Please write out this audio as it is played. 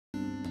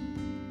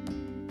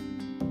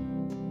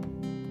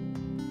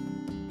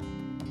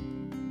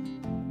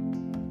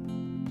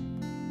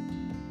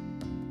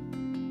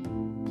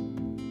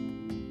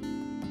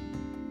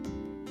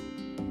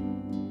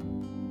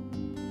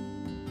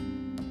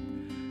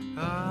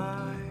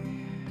I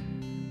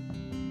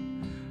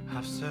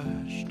have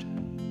searched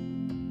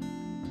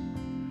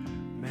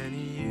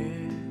many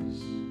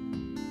years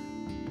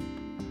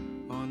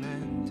on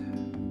end.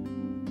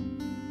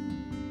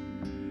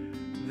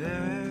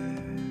 There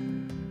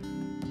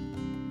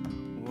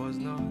was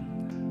none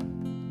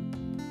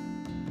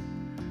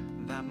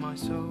that my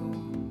soul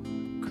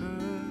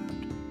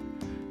could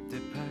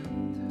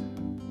depend.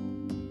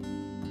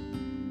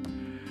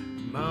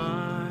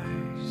 My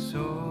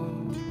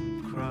soul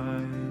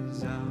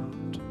cries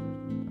out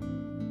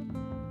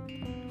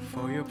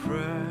for your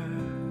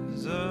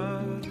presence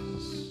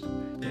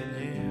in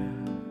here.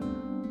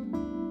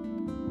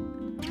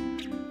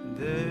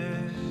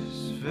 This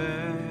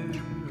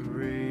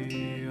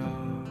very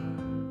hour,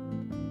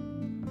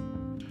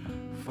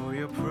 for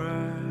your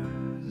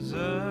presence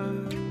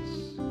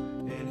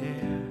in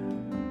here.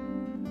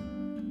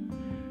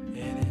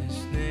 In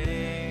His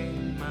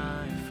name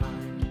I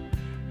find,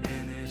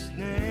 in His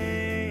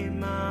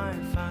name I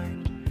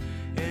find,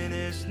 in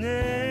His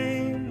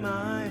name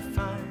I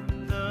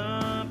find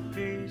the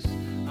peace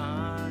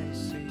I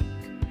seek.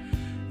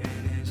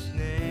 In His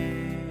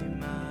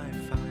name I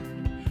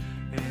find,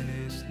 in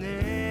His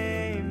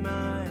name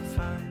I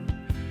find,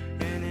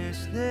 in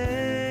His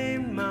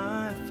name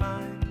I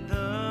find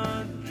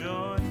the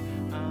joy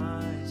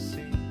I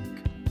seek.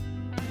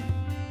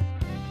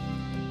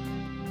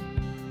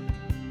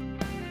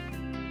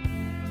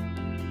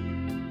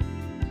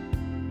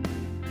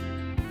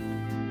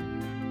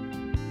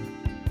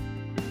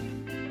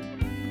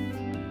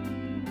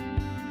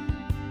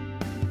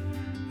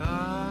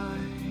 I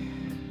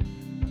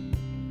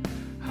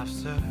have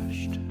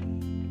searched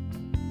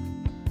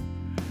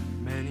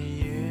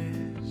many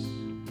years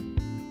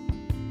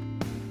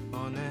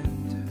on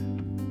end.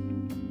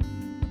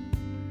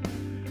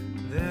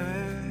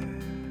 There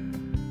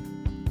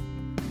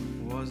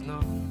was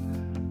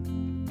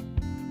none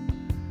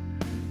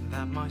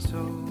that my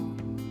soul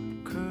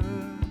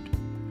could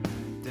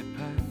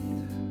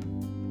depend.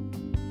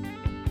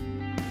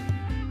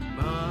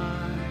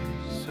 My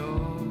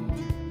soul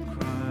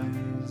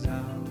cries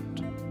out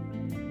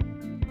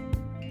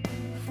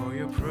for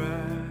your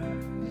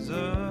presence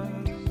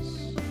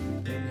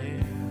in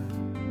here.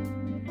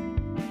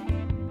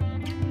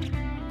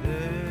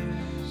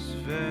 This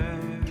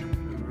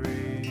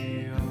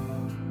very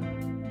hour,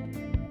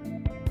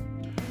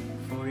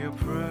 for your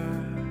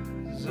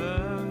presence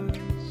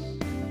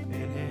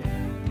in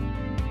here.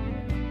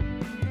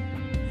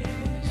 In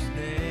His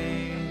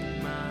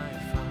name I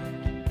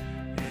find,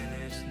 in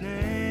His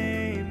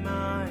name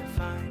I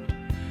find,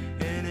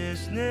 in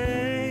His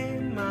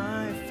name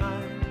I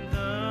find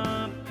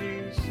the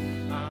peace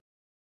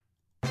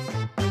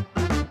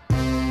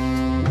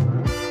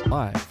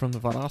Live from the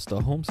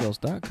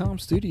ValdostaHomeSales.com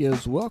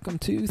studios, welcome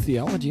to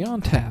Theology on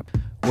Tap,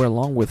 where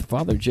along with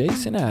Father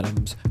Jason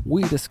Adams,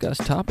 we discuss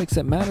topics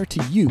that matter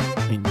to you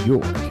in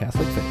your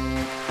Catholic faith.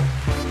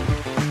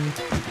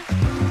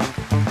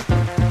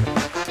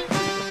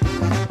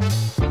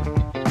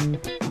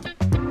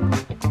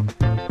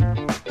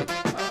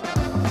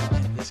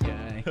 This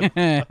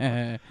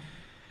guy.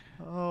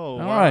 Oh, All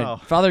wow.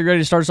 right. Father, you ready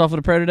to start us off with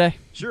a prayer today?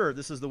 Sure.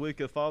 This is the week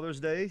of Father's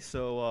Day,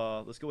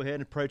 so let's go ahead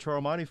and pray to our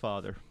Almighty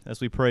Father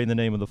as we pray in the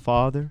name of the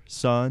Father,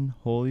 Son,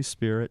 Holy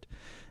Spirit.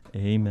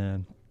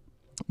 Amen.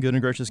 Good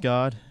and gracious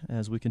God,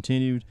 as we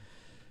continue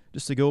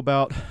just to go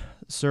about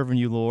serving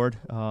you, Lord,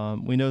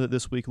 we know that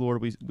this week,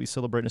 Lord, we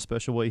celebrate in a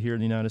special way here in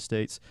the United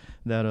States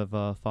that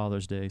of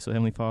Father's Day. So,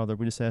 Heavenly Father,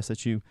 we just ask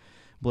that you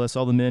bless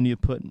all the men you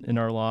put in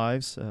our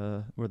lives,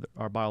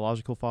 our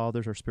biological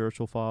fathers, our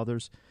spiritual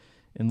fathers.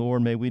 And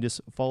Lord, may we just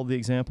follow the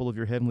example of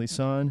your heavenly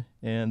Son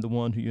and the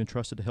one who you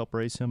entrusted to help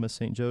raise him as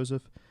St.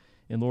 Joseph.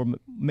 And Lord,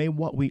 may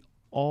what we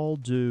all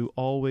do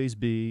always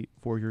be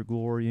for your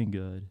glory and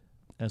good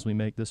as we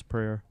make this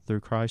prayer through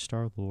Christ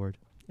our Lord.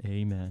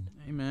 Amen.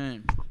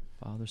 Amen.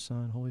 Father,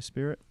 Son, Holy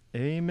Spirit.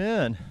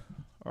 Amen.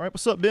 All right,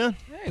 what's up, Ben?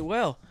 Hey,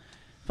 well,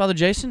 Father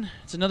Jason,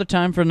 it's another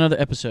time for another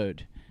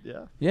episode.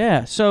 Yeah.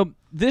 Yeah, so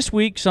this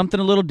week, something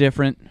a little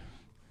different.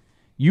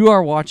 You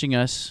are watching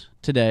us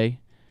today,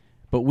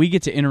 but we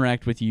get to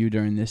interact with you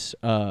during this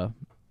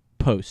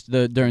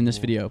during this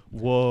video.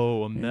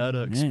 Whoa, a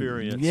meta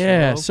experience.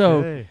 Yeah, so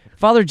Okay.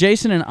 Father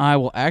Jason and I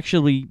will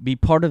actually be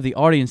part of the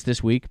audience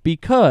this week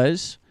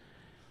because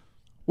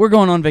we're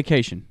going on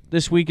vacation.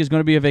 This week is going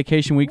to be a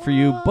vacation week for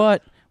you,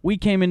 but we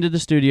came into the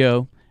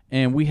studio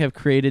and we have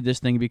created this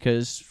thing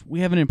because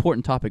we have an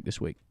important topic this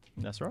week.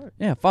 That's right.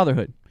 Yeah,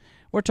 fatherhood.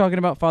 We're talking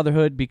about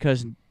fatherhood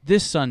because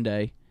this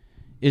Sunday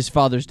is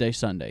Father's Day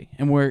Sunday,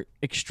 and we're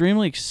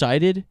extremely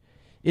excited.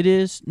 It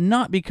is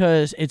not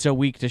because it's a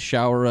week to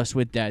shower us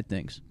with dad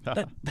things.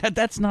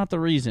 That's not the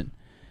reason.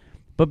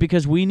 But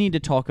because we need to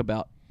talk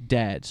about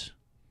dads.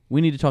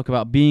 We need to talk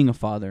about being a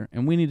father,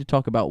 and we need to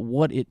talk about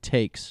what it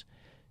takes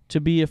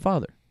to be a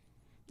father.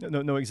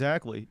 No,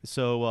 exactly.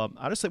 So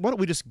I just say, why don't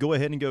we just go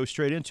ahead and go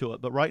straight into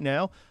it? But right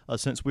now,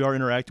 since we are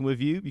interacting with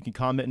you, you can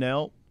comment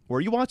now. Where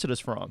are you watching us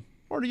from?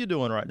 What are you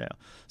doing right now?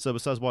 So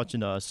besides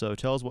watching us, so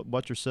tell us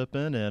what you're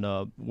sipping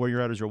and where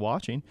you're at as you're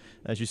watching.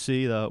 As you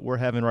see, we're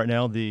having right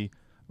now the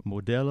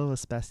Modelo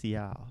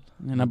Especial.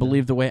 And I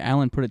believe the way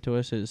Alan put it to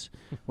us is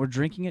we're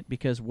drinking it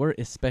because we're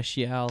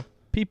especial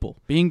people,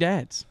 being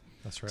dads.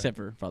 That's right. Except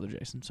for Father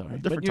Jason, sorry. A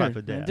different But type you're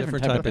of dad. a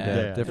Different type of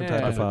dad. Different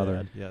type of Yeah.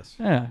 father. Yes.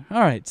 Yeah.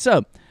 All right.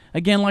 So,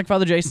 again, like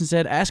Father Jason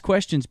said, ask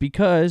questions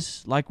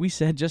because, like we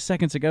said just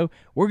seconds ago,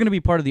 we're going to be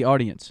part of the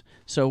audience.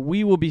 So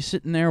we will be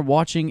sitting there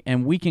watching,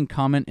 and we can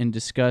comment and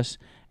discuss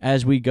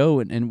as we go.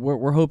 And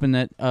we're hoping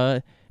that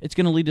it's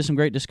going to lead to some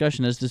great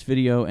discussion as this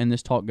video and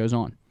this talk goes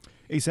on.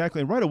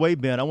 Exactly. And right away,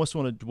 Ben, I just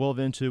want to delve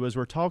into, as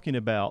we're talking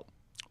about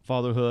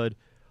fatherhood,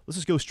 let's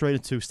just go straight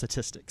into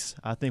statistics.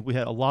 I think we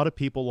had a lot of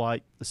people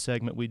like the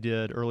segment we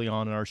did early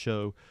on in our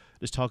show,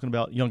 just talking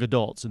about young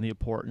adults and the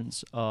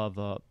importance of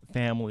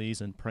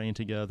families and praying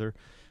together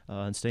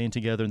and staying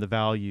together and the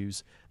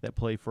values that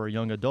play for a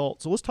young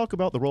adult. So let's talk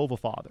about the role of a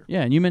father.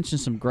 Yeah, and you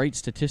mentioned some great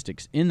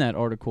statistics in that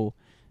article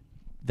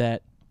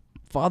that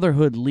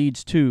fatherhood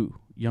leads to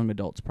young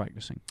adults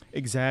practicing.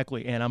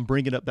 Exactly, and I'm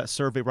bringing up that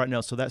survey right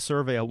now. So that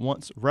survey I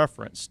once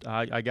referenced,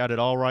 I got it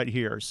all right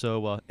here.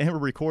 So and we're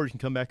recorded, you can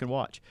come back and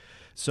watch.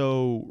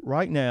 So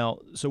right now,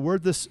 so where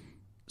this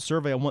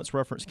survey I once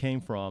referenced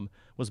came from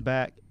was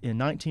back in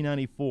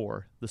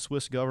 1994. The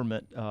Swiss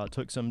government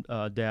took some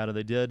data.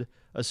 They did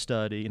a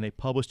study, and they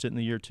published it in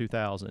the year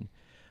 2000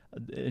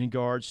 in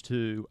regards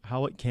to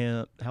how it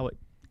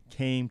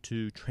came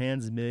to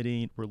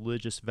transmitting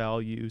religious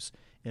values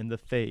and the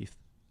faith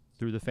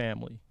through the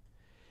family.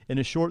 And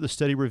in short, the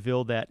study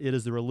revealed that it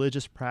is the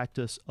religious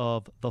practice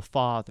of the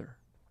father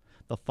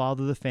of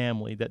the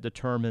family, that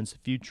determines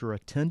future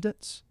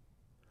attendance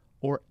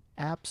or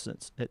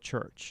absence at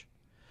church.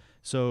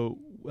 So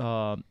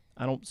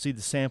I don't see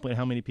the sampling,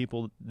 how many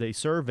people they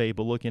surveyed,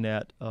 but looking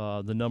at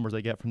the numbers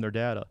they got from their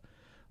data,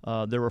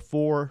 there were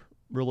 4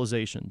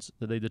 realizations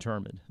that they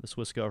determined, the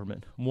Swiss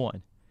government.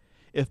 1,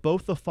 if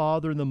both the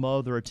father and the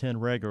mother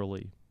attend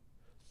regularly,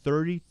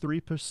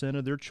 33%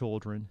 of their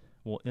children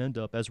will end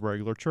up as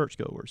regular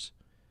churchgoers,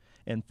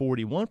 and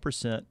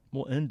 41%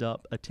 will end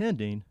up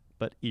attending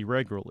but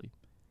irregularly.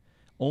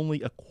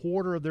 Only a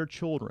quarter of their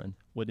children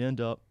would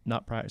end up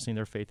not practicing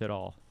their faith at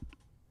all.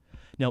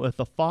 Now, if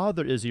the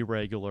father is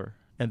irregular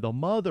and the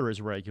mother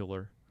is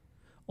regular,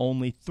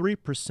 only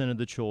 3% of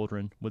the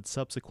children would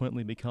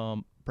subsequently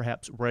become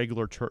perhaps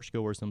regular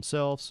churchgoers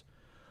themselves,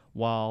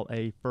 while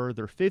a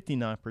further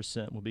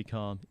 59% will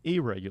become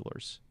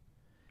irregulars,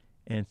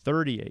 and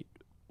 38%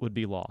 would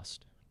be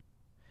lost.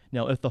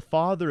 Now, if the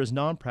father is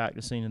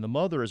non-practicing and the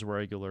mother is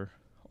regular,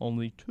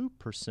 only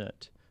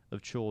 2%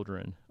 of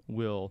children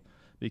will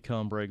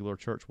become regular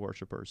church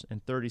worshipers,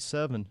 and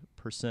 37%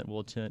 will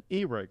attend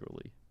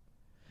irregularly,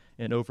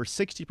 and over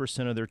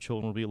 60% of their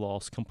children will be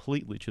lost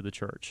completely to the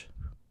church.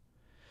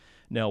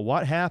 Now,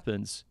 what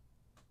happens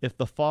if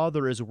the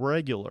father is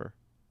regular,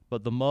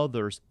 but the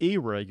mother's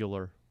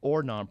irregular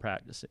or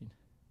non-practicing?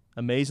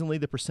 Amazingly,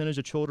 the percentage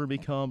of children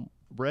become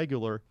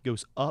regular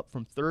goes up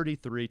from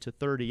 33 to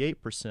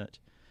 38%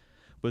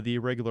 with the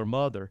irregular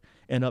mother,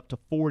 and up to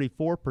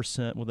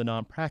 44% with the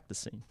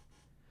non-practicing.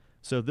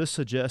 So this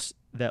suggests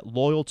that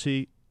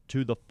loyalty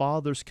to the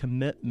father's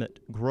commitment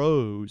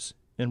grows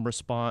in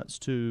response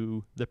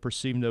to the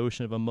perceived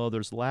notion of a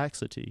mother's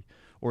laxity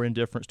or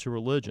indifference to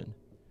religion.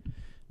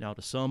 Now,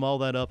 to sum all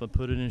that up and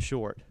put it in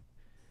short,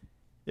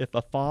 if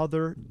a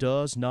father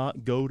does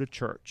not go to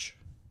church,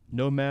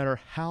 no matter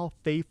how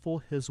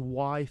faithful his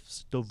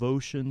wife's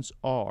devotions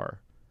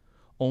are,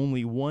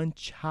 only 1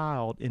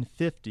 child in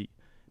 50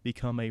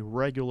 become a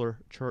regular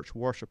church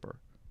worshiper.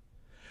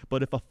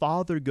 But if a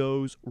father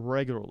goes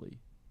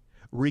regularly,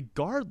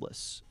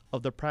 regardless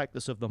of the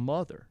practice of the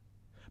mother,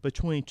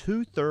 between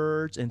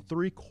 2/3 and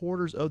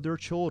 3/4 of their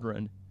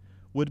children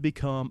would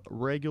become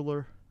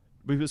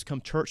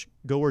church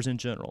goers in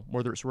general,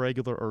 whether it's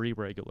regular or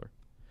irregular.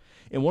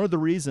 And one of the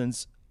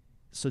reasons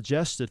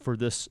suggested for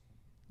this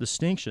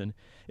distinction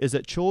is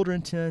that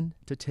children tend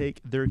to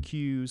take their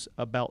cues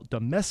about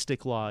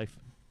domestic life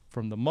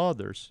from the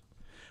mothers,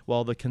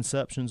 while the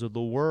conceptions of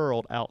the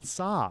world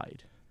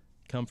outside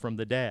come from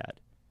the dad.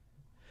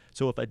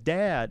 So if a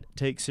dad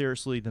takes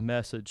seriously the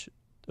message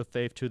of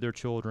faith to their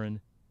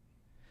children,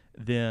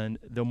 then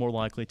they're more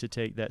likely to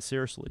take that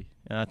seriously.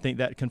 And I think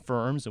that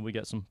confirms, and we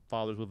got some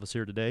fathers with us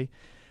here today,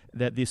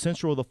 that the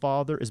essential role of the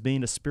father is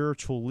being a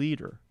spiritual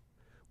leader,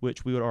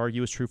 which we would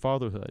argue is true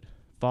fatherhood.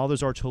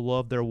 Fathers are to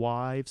love their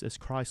wives as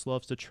Christ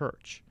loves the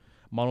church,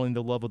 modeling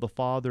the love of the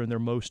father in their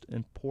most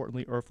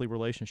importantly earthly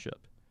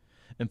relationship.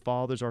 And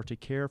fathers are to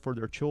care for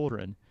their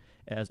children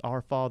as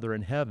our Father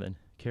in heaven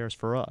cares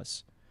for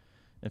us.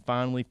 And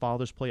finally,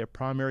 fathers play a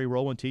primary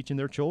role in teaching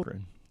their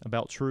children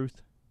about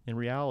truth and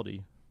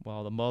reality,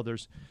 while the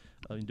mothers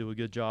do a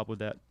good job with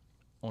that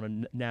on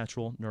a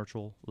natural,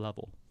 nurtural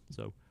level.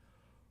 So,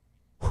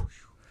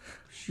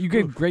 You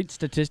get great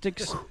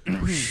statistics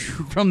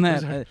from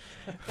that.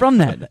 From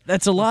that,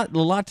 that's a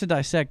lot to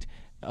dissect.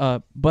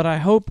 But I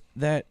hope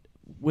that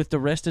with the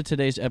rest of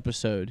today's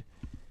episode,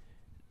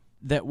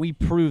 that we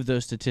prove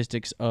those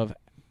statistics of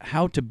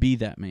how to be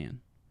that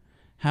man,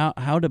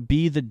 how to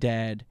be the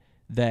dad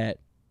that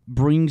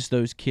brings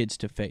those kids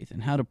to faith,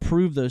 and how to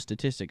prove those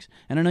statistics.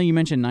 And I know you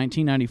mentioned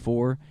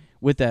 1994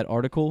 with that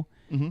article,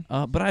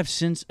 but I've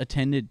since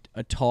attended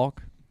a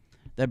talk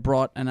that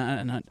brought, and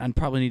I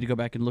probably need to go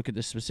back and look at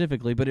this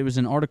specifically, but it was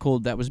an article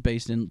that was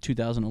based in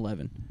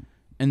 2011,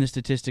 and the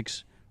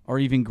statistics are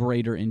even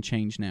greater in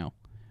change now.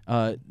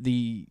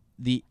 The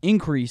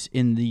increase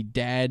in the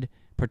dad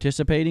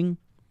participating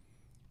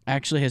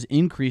actually has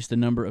increased the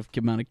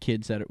amount of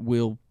kids that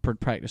will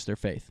practice their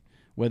faith,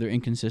 whether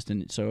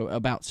inconsistent. So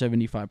about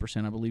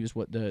 75%, I believe, is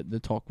what the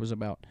talk was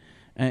about.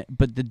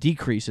 But the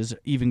decrease has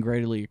even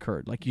greatly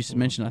occurred. Like you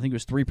mentioned, I think it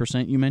was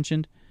 3% you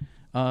mentioned,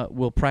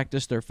 will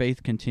practice their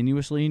faith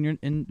continuously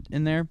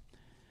in there,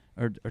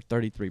 or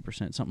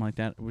 33%, something like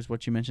that was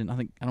what you mentioned. I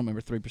don't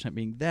remember 3%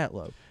 being that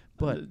low.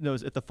 But no,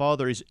 if the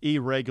father is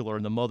irregular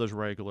and the mother's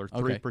regular,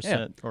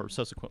 3% or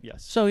subsequent,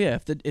 yes. So yeah,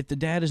 if the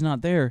dad is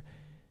not there,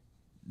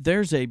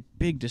 there's a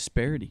big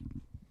disparity.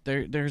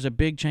 There's a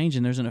big change,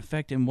 and there's an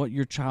effect in what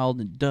your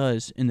child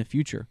does in the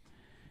future.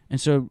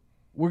 And so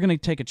we're going to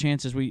take a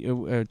chance as we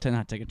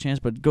not take a chance,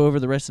 but go over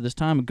the rest of this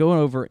time and go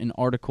over an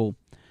article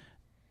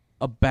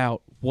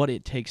about what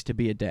it takes to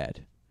be a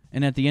dad.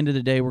 And at the end of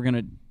the day, we're going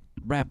to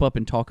wrap up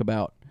and talk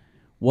about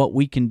what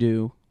we can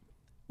do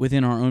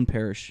within our own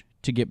parish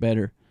to get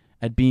better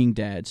at being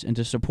dads and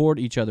to support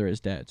each other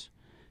as dads.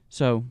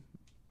 So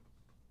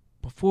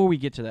before we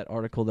get to that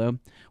article, though,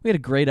 we had a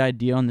great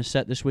idea on the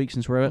set this week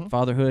since we're at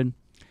Fatherhood.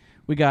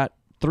 We got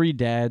 3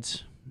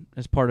 dads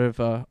as part of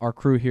our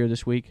crew here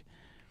this week.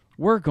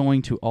 We're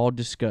going to all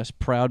discuss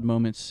proud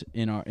moments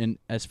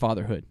as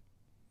fatherhood.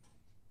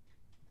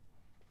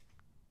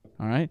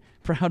 All right?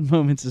 Proud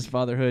moments as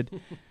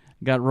fatherhood.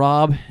 Got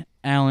Rob,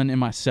 Alan, and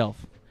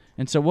myself.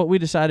 And so what we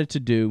decided to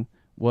do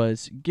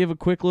was give a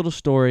quick little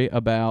story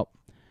about,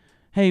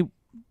 hey,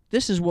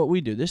 this is what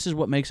we do. This is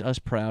what makes us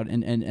proud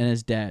and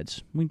as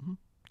dads. We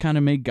kind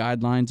of made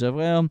guidelines of,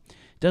 well,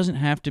 it doesn't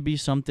have to be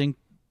something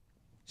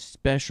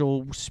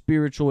special,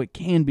 spiritual. It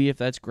can be if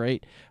that's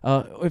great.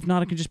 If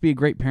not, it can just be a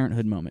great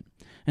parenthood moment.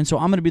 And so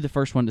I'm going to be the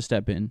first one to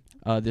step in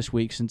this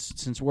week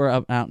since we're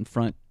out in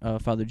front,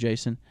 Father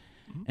Jason.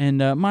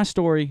 And my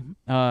story,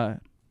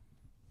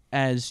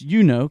 as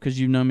you know, because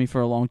you've known me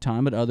for a long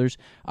time, but others,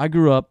 I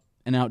grew up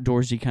an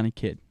outdoorsy kind of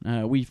kid.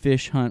 We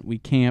fish, hunt, we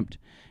camped,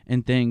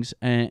 and things.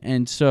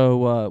 And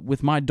so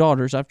with my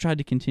daughters, I've tried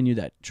to continue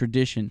that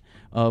tradition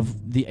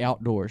of the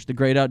outdoors, the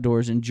great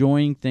outdoors,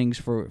 enjoying things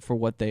for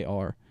what they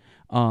are.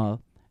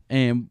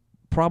 And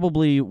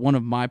probably one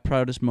of my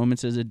proudest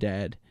moments as a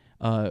dad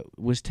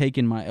was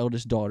taking my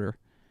eldest daughter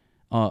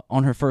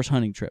on her first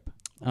hunting trip.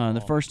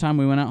 The first time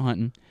we went out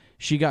hunting,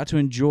 she got to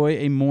enjoy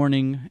a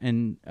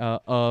morning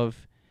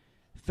of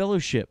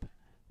fellowship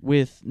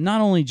with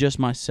not only just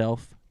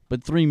myself,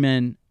 but 3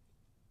 men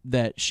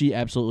that she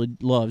absolutely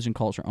loves and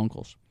calls her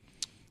uncles.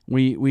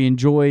 We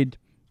enjoyed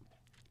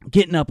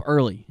getting up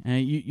early.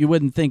 You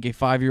wouldn't think a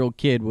 5-year-old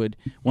kid would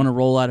want to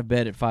roll out of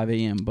bed at 5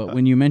 a.m., but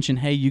when you mention,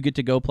 hey, you get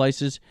to go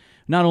places,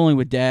 not only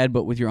with Dad,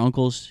 but with your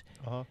uncles,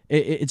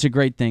 it's a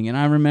great thing. And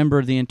I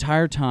remember the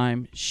entire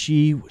time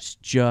she was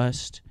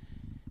just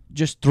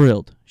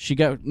thrilled. She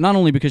got, not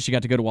only because she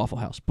got to go to Waffle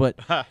House, but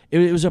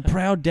it was a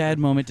proud dad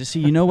moment to see,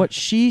 you know what,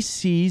 she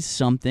sees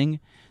something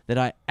that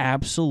I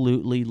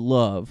absolutely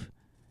love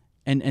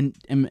and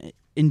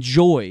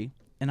enjoy,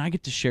 and I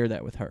get to share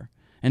that with her.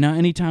 And now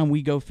anytime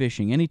we go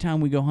fishing, anytime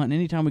we go hunting,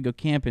 anytime we go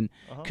camping,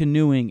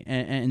 canoeing,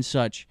 and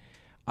such,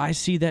 I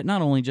see that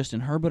not only just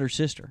in her, but her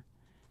sister.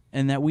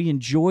 And that we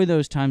enjoy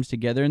those times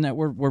together, and that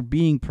we're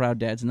being proud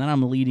dads, and that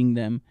I'm leading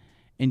them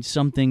in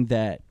something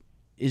that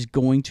is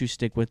going to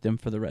stick with them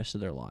for the rest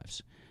of their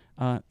lives.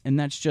 And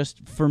that's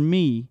just, for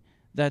me,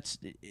 that's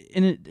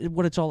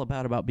what it's all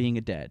about being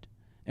a dad.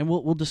 And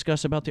we'll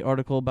discuss about the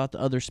article, about the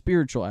other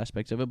spiritual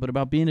aspects of it, but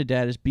about being a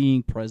dad is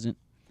being present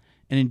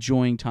and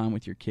enjoying time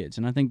with your kids.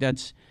 And I think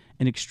that's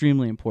an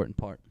extremely important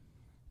part.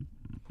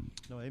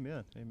 No,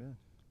 amen.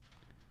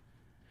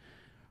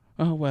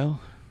 Oh, well,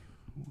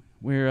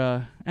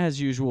 we're, as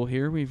usual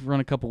here, we've run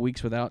a couple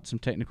weeks without some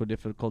technical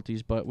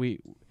difficulties, but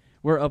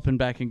we're up and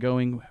back and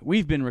going.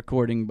 We've been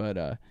recording,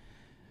 but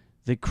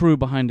the crew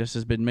behind us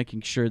has been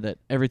making sure that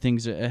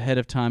everything's ahead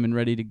of time and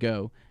ready to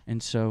go.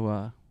 And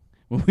so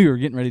when we were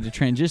getting ready to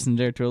transition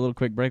there to a little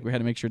quick break, we had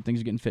to make sure things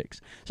are getting fixed.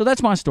 So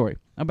that's my story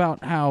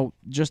about how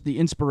just the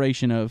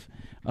inspiration of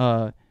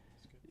and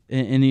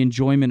the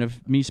enjoyment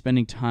of me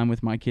spending time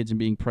with my kids and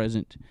being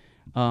present.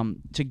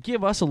 To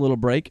give us a little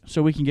break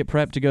so we can get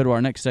prepped to go to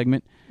our next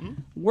segment,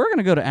 we're going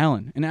to go to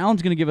Alan. And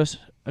Alan's going to give us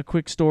a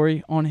quick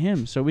story on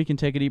him so we can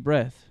take a deep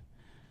breath.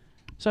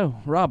 So,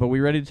 Rob, are we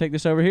ready to take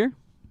this over here?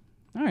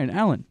 All right,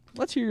 Alan,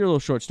 let's hear your little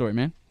short story,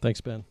 man.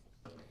 Thanks, Ben.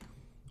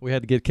 We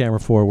had to get camera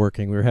 4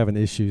 working. We were having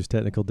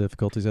technical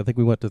difficulties. I think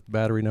we went to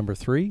battery number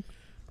 3.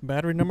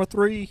 Battery number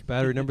 3.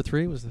 Battery number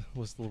 3 was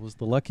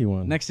the lucky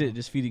one. Next to it,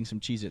 just feeding some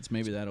Cheez-Its.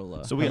 Maybe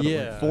that'll... So we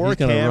got 4 He's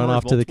going to run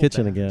off to the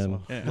kitchen batteries.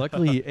 again.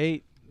 Luckily, he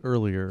ate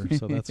earlier,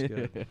 so that's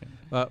good.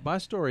 My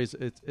story is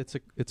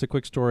it's a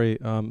quick story.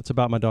 It's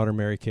about my daughter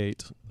Mary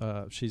Kate.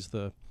 She's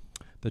the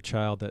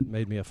child that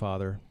made me a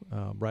father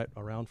right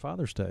around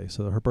Father's Day.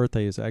 So her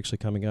birthday is actually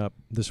coming up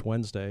this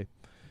Wednesday.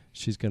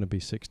 She's going to be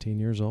 16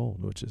 years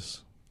old, which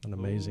is an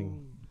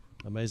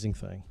amazing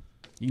thing.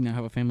 You now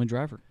have a family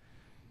driver.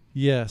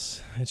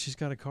 Yes, and she's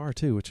got a car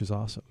too, which is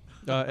awesome.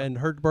 And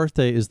her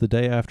birthday is the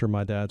day after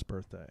my dad's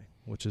birthday,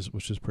 which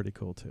is pretty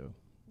cool too.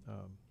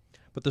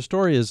 But the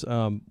story is,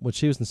 when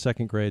she was in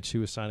second grade, she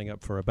was signing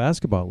up for a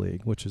basketball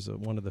league, which is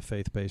one of the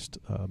faith-based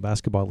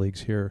basketball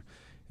leagues here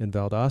in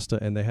Valdosta,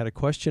 and they had a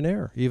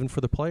questionnaire even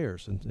for the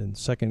players in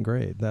second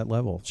grade, that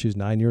level. She's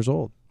 9 years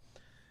old.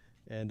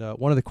 And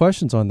one of the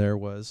questions on there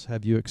was,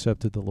 have you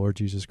accepted the Lord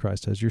Jesus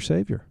Christ as your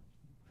Savior?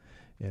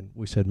 And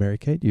we said, Mary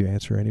Kate, you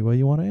answer any way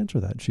you want to answer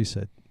that. And she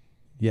said,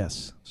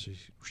 yes. She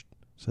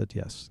said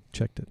yes,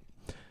 checked it.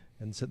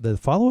 And so the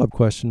follow-up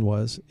question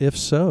was, if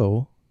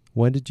so,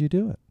 when did you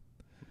do it?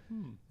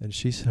 And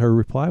her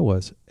reply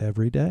was,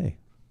 every day.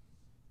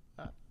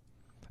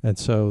 And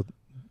so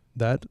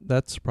that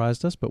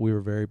surprised us, but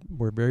we're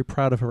very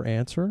proud of her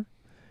answer.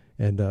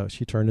 And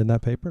she turned in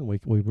that paper, and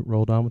we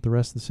rolled on with the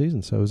rest of the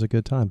season. So it was a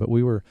good time. But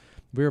we were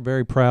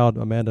very proud,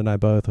 Amanda and I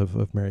both,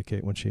 of Mary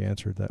Kate when she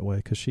answered that way,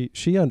 because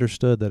she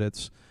understood that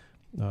it's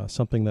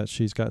something that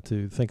she's got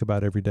to think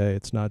about every day.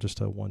 It's not just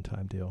a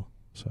one-time deal.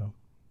 So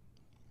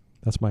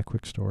that's my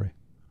quick story.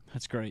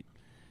 That's great.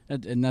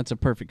 And that's a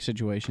perfect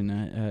situation.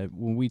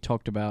 When we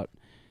talked about,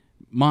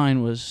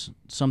 mine was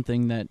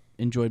something that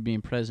enjoyed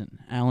being present.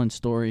 Alan's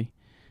story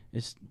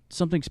is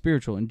something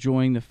spiritual,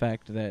 enjoying the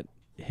fact that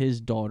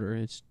his daughter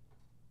has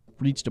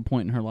reached a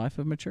point in her life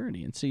of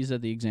maturity and sees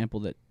that the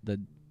example that the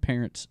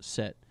parents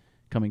set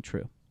coming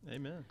true.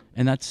 Amen.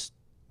 And that's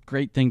a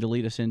great thing to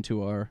lead us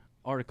into our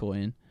article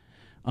in.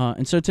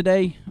 And so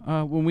today,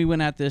 when we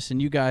went at this, and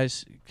you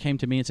guys came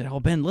to me and said, "Oh,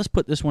 Ben, let's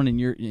put this one in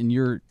your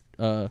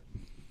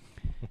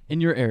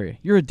area.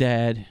 You're a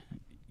dad.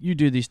 You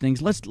do these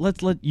things. Let's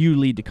let you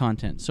lead the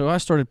content." So I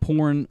started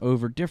pouring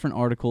over different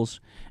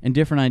articles and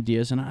different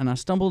ideas, and I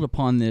stumbled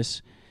upon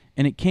this,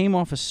 and it came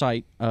off a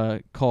site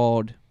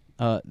called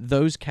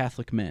Those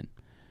Catholic Men.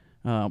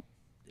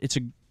 It's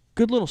a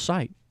good little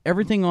site.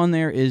 Everything on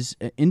there is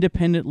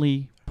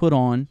independently put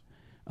on.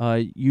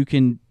 You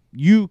can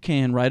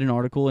write an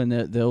article, and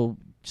they'll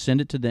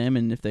send it to them,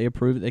 and if they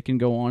approve it, they can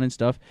go on and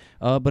stuff.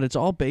 But it's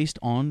all based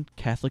on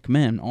Catholic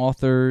men,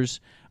 authors.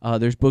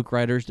 There's book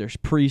writers, there's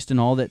priests, and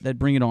all that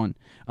bring it on.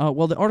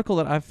 Well, the article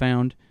that I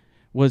found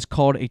was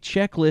called "A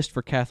Checklist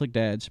for Catholic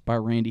Dads" by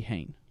Randy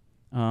Hain.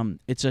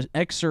 It's an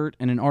excerpt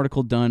and an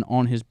article done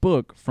on his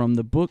book from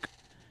the book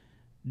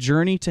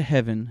Journey to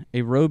Heaven,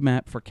 A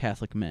Roadmap for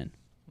Catholic Men.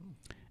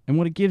 And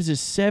what it gives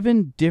is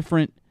 7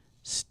 different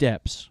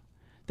steps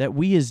that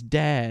we as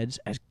dads,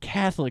 as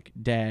Catholic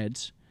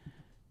dads,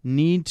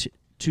 need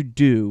to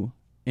do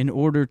in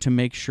order to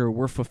make sure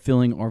we're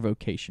fulfilling our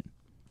vocation.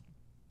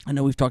 I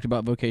know we've talked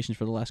about vocations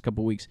for the last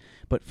couple of weeks,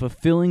 but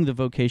fulfilling the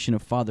vocation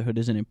of fatherhood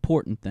is an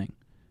important thing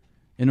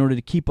in order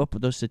to keep up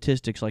with those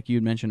statistics like you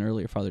had mentioned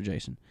earlier, Father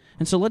Jason.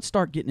 And so let's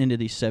start getting into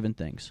these 7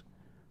 things.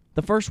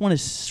 The first one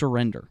is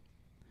surrender.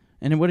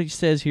 And what he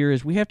says here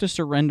is we have to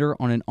surrender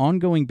on an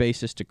ongoing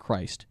basis to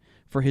Christ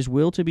for his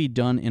will to be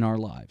done in our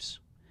lives.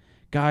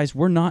 Guys,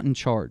 we're not in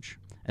charge,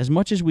 as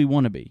much as we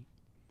want to be.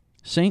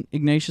 St.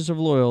 Ignatius of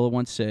Loyola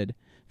once said,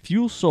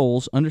 "Few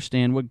souls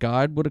understand what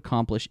God would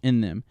accomplish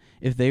in them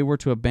if they were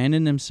to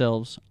abandon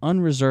themselves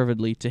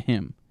unreservedly to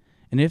him,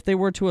 and if they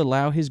were to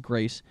allow his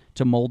grace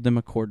to mold them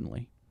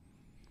accordingly."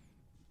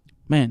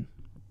 Man,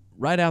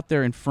 right out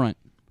there in front.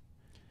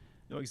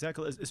 No,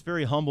 exactly. It's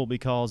very humble,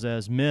 because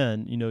as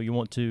men, you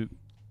want to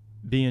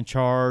be in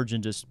charge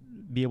and just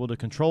be able to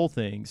control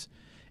things.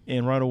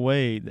 And right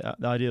away, the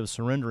idea of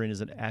surrendering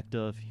is an act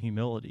of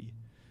humility.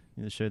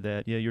 To show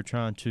that, you're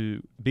trying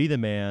to be the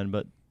man,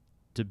 but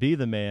to be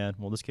the man,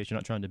 well, in this case, you're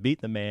not trying to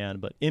beat the man,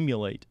 but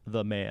emulate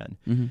the man.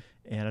 Mm-hmm.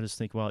 And I just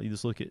think, you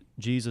just look at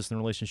Jesus and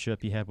the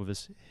relationship he had with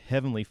his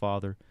heavenly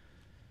Father,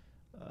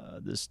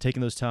 this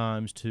taking those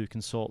times to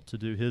consult, to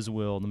do his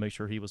will, and to make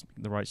sure he was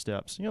the right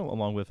steps,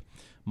 along with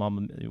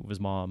his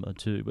mom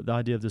too. But the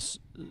idea of this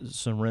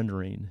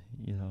surrendering,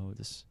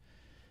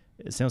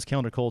 it sounds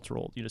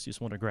countercultural. You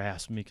just want to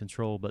grasp and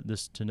control, but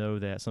just to know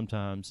that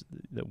sometimes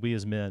that we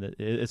as men,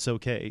 it's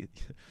okay.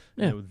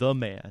 The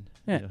man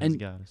has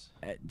got us.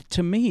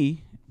 To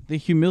me, the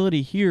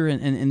humility here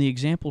and the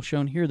example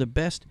shown here, the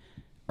best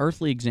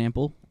earthly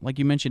example, like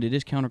you mentioned, it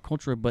is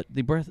countercultural, but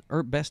the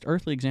best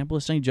earthly example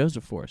is St.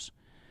 Joseph for us.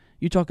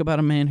 You talk about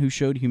a man who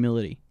showed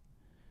humility,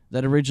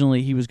 that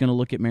originally he was going to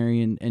look at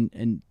Mary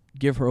and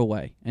give her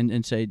away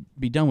and say,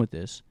 be done with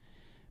this.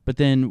 But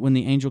then when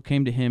the angel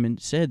came to him and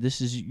said,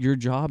 this is your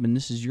job and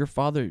this is your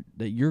father,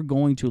 that you're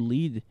going to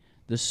lead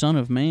the Son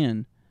of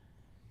Man,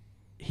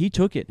 he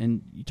took it.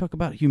 And you talk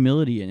about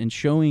humility and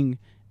showing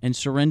and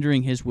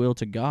surrendering his will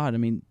to God. I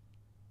mean,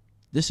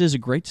 this is a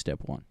great step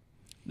one.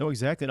 No,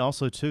 exactly. And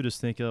also, too, just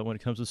think when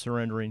it comes to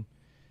surrendering,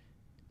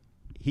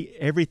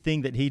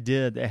 everything that he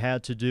did that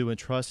had to do in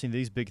trusting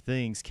these big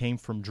things came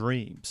from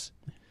dreams.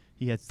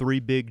 He had 3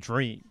 big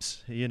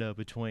dreams,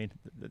 between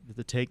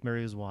the take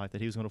Mary his wife,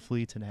 that he was going to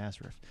flee to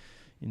Nazareth,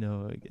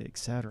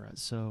 etc.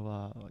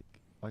 So,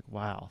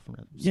 wow.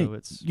 So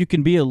you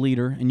can be a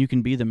leader and you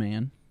can be the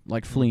man,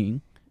 like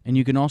fleeing, and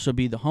you can also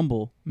be the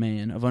humble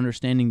man of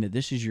understanding that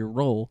this is your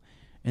role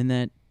and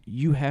that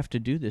you have to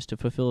do this to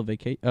fulfill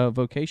a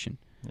vocation.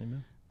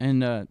 Amen.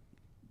 And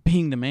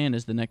being the man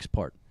is the next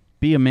part.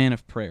 Be a man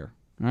of prayer,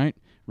 right?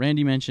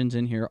 Randy mentions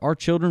in here, our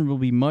children will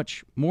be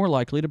much more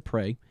likely to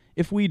pray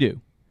if we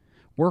do.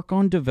 Work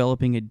on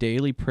developing a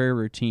daily prayer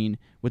routine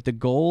with the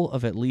goal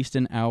of at least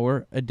an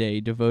hour a day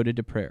devoted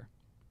to prayer.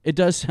 It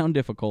does sound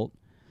difficult.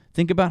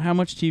 Think about how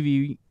much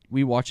TV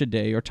we watch a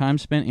day or time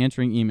spent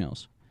answering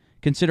emails.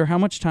 Consider how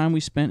much time we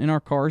spent in our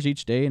cars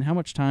each day and how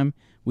much time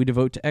we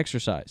devote to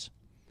exercise.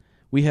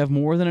 We have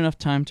more than enough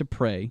time to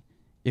pray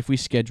if we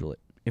schedule it,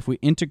 if we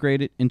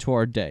integrate it into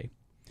our day.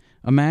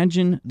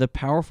 Imagine the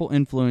powerful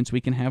influence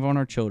we can have on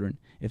our children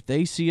if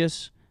they see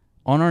us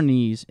on our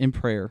knees in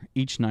prayer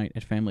each night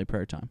at family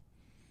prayer time.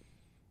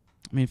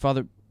 I mean,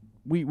 Father,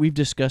 we've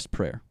discussed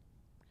prayer.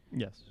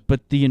 Yes.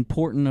 But the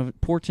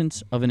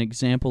importance of an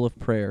example of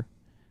prayer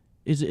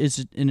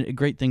is a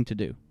great thing to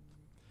do.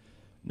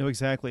 No,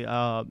 exactly.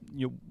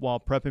 While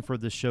prepping for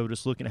this show,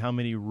 just looking at how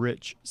many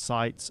rich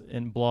sites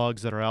and blogs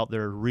that are out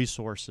there,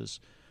 resources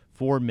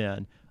for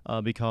men,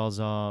 because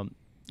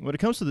when it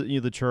comes to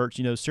the church,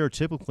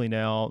 stereotypically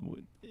now,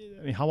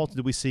 I mean, how often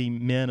do we see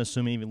men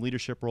assuming even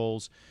leadership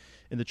roles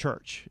in the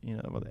church?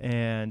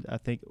 And I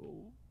think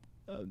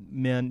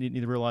men need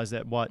to realize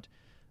that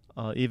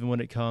even when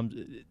it comes,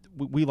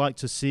 we like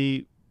to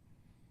see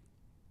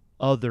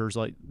others,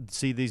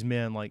 see these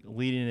men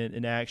leading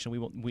in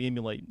action. We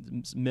emulate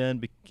men,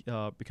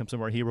 become some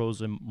of our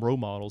heroes and role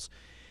models.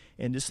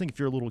 And just think, if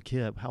you're a little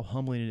kid, how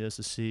humbling it is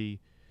to see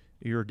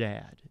your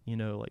dad,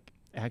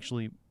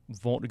 actually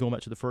going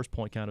back to the first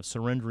point, kind of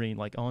surrendering,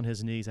 on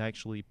his knees,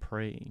 actually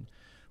praying.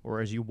 Or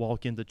as you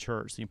walk into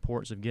church, the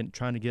importance of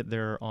trying to get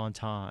there on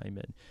time,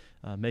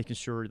 and making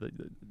sure that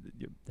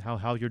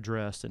how you're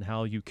dressed and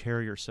how you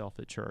carry yourself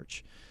at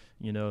church.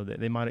 That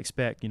they might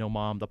expect,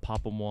 mom to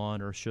pop them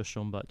one or shush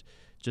them, but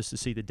just to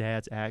see the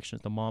dad's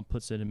actions, the mom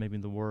puts it in maybe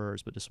the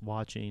words, but just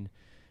watching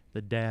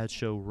the dad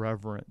show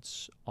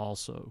reverence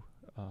also.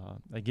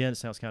 Again, it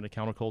sounds kind of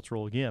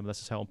countercultural again, but that's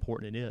just how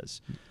important it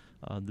is,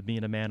 the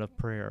being a man of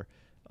prayer.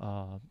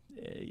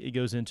 It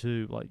goes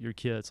into your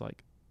kids,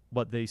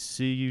 what they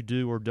see you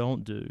do or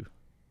don't do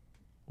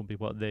will be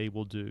what they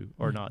will do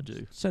or not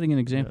do. Setting an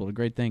example, a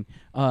great thing.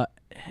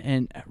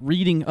 And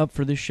reading up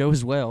for this show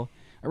as well,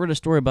 I read a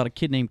story about a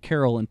kid named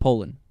Carol in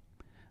Poland.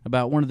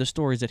 About one of the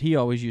stories that he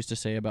always used to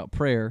say about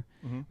prayer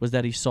was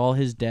that he saw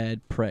his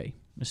dad pray.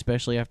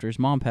 Especially after his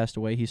mom passed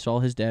away, he saw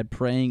his dad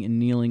praying and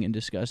kneeling and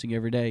discussing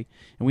every day.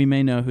 And we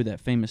may know who that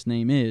famous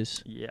name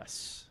is.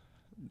 Yes.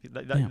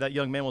 That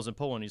young man was in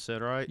Poland, you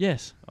said, right?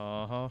 Yes.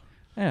 Uh-huh.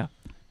 Yeah.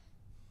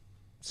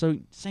 So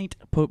Saint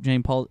Pope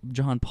John Paul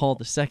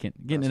II,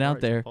 getting it out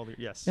there.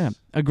 Yes. Yeah,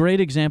 a great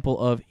example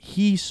of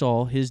he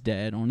saw his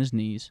dad on his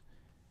knees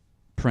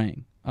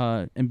praying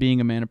and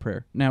being a man of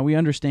prayer. Now, we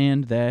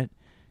understand that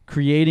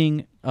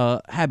creating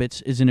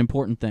habits is an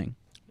important thing.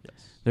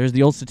 Yes. There's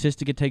the old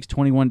statistic, it takes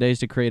 21 days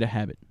to create a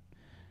habit.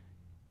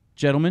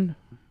 Gentlemen,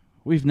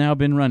 we've now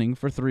been running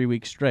for 3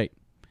 weeks straight.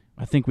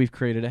 I think we've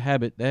created a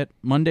habit that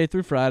Monday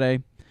through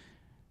Friday,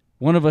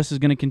 one of us is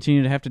going to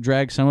continue to have to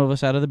drag some of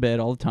us out of the bed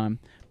all the time,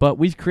 but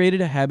we've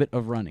created a habit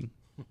of running,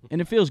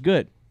 and it feels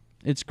good.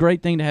 It's a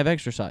great thing to have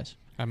exercise.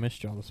 I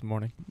missed y'all this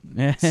morning.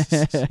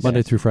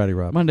 Monday through Friday,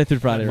 Rob. Monday through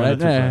Friday, right?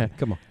 Monday through Friday.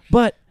 Come on.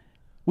 But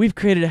we've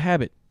created a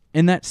habit.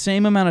 In that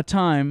same amount of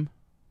time,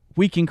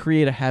 we can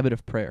create a habit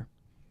of prayer.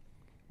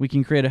 We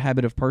can create a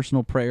habit of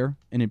personal prayer,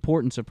 an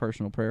importance of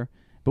personal prayer,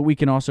 but we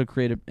can also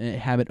create a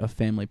habit of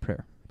family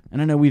prayer.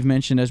 And I know we've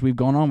mentioned as we've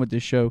gone on with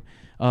this show,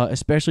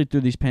 especially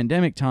through these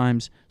pandemic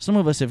times, some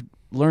of us have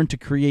learned to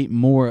create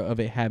more of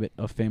a habit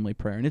of family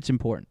prayer, and it's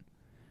important.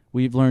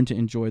 We've learned to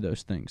enjoy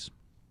those things.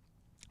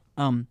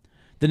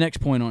 The next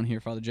point on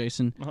here, Father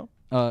Jason,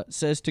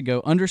 says to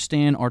go,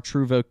 understand our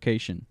true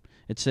vocation.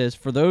 It says,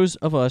 for those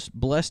of us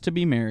blessed to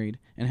be married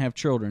and have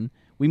children,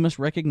 we must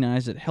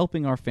recognize that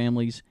helping our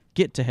families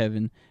get to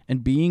heaven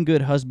and being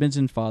good husbands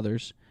and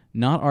fathers,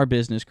 not our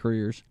business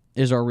careers,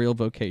 is our real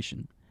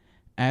vocation.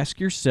 Ask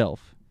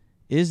yourself,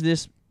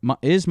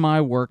 is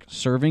my work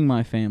serving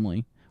my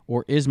family,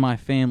 or is my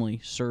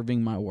family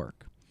serving my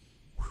work?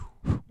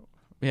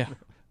 Yeah.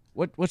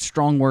 What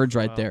strong words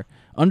right there.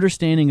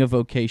 Understanding a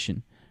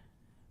vocation.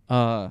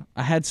 I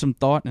had some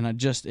thought, and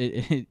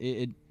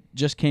it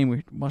just came.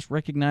 We must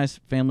recognize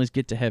families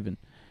get to heaven.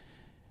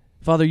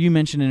 Father, you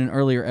mentioned in an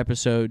earlier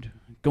episode,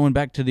 going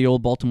back to the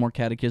old Baltimore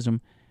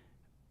Catechism,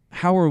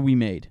 how are we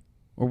made,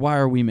 or why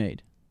are we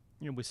made?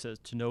 We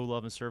said to know,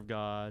 love, and serve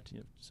God,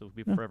 so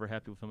we'll be forever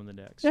happy with Him in the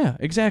next. Yeah,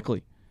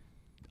 exactly.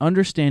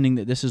 Understanding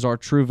that this is our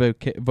true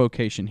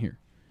vocation here.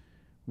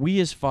 We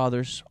as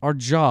fathers, our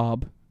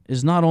job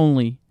is not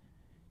only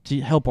to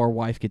help our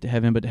wife get to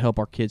heaven, but to help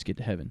our kids get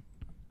to heaven.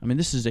 I mean,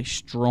 this is a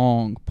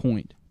strong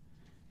point.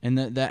 And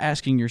that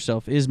asking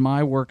yourself, is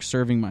my work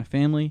serving my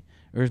family,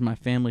 or is my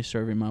family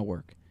serving my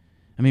work?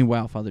 I mean,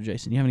 wow, Father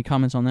Jason, you have any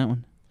comments on that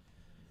one?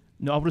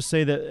 No, I would just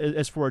say that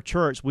as for our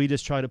church, we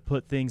just try to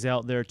put things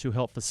out there to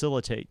help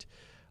facilitate.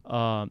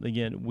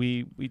 Again,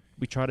 we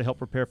try to help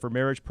prepare for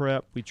marriage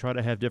prep. We try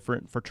to have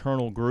different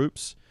fraternal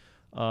groups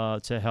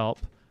to help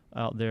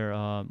out there.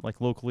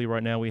 Like locally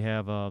right now, we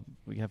have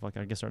like,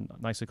 I guess, our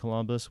Knights of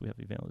Columbus. We have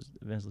the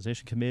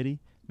evangelization committee.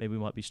 Maybe we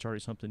might be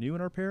starting something new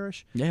in our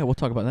parish. Yeah, we'll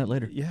talk about that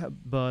later. Yeah,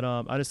 but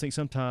I just think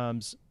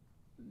sometimes,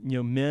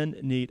 men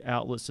need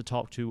outlets to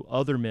talk to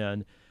other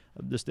men,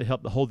 just to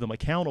help to hold them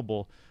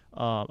accountable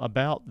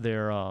about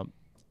their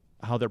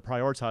how they're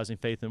prioritizing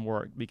faith and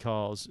work,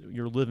 because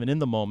you're living in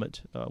the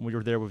moment when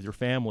you're there with your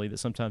family, that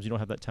sometimes you don't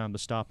have that time to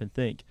stop and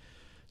think.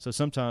 So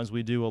sometimes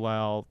we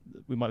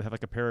might have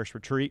like a parish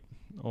retreat,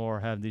 or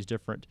have these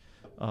different,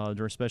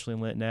 especially in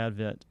Lent and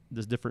Advent,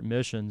 these different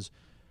missions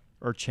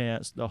or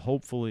chance to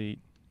hopefully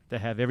to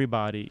have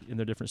everybody in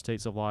their different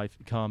states of life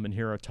come and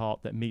hear a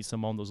talk that meets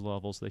them on those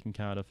levels. They can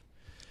kind of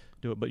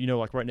do it. But,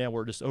 like right now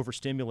we're just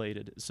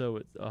overstimulated.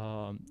 So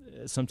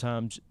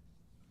sometimes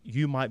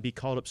you might be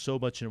caught up so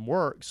much in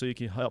work so you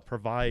can help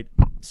provide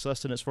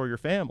sustenance for your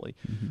family.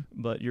 Mm-hmm.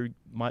 But you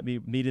might be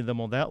meeting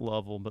them on that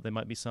level, but they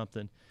might be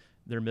something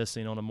they're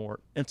missing on a more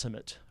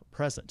intimate,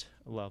 present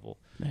level.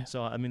 Yeah.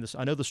 So, I mean,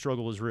 I know the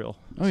struggle is real.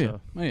 Oh,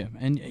 yeah.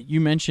 And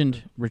you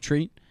mentioned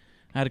retreat.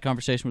 I had a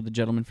conversation with a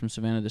gentleman from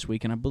Savannah this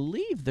week, and I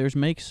believe there's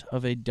makes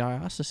of a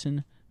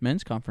diocesan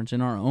men's conference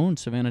in our own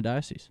Savannah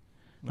diocese.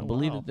 I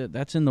believe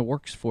that's in the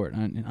works for it.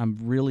 I'm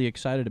really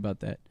excited about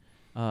that.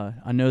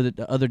 I know that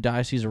the other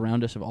dioceses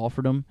around us have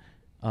offered them,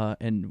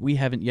 and we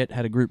haven't yet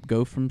had a group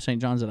go from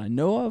St. John's that I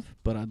know of,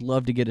 but I'd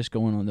love to get us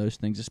going on those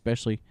things,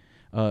 especially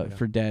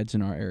for dads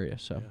in our area.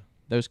 So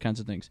those kinds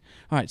of things.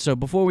 All right, so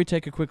before we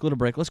take a quick little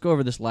break, let's go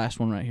over this last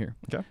one right here.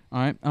 Okay. All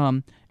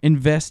right.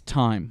 Invest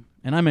time.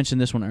 And I mentioned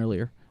this one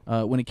earlier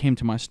when it came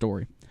to my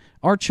story.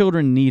 Our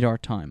children need our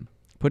time.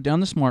 Put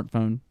down the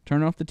smartphone,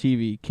 turn off the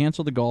TV,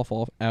 cancel the golf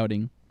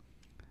outing.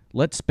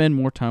 Let's spend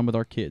more time with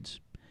our kids.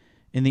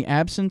 In the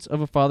absence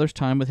of a father's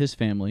time with his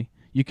family,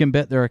 you can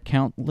bet there are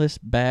countless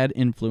bad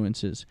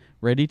influences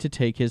ready to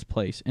take his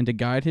place and to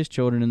guide his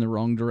children in the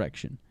wrong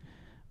direction.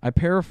 I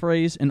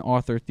paraphrase an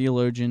author,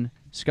 theologian,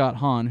 Scott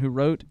Hahn, who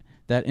wrote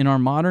that in our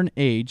modern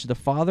age, the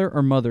father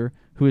or mother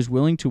who is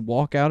willing to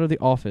walk out of the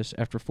office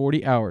after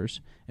 40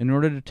 hours in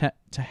order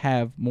to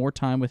have more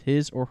time with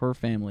his or her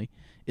family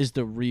is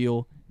the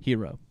real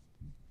hero.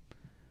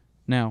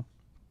 Now,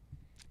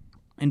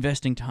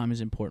 investing time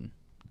is important.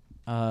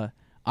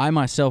 I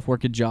myself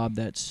work a job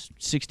that's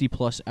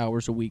 60-plus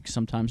hours a week,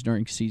 sometimes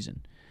during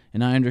season.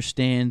 And I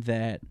understand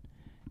that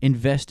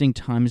investing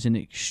time is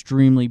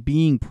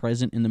being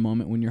present in the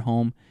moment when you're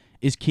home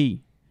is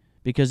key.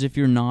 Because if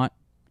you're not,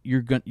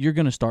 you're going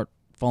to start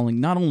falling.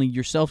 Not only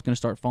yourself's going to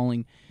start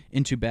falling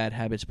into bad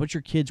habits, but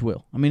your kids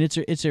will. I mean,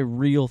 it's a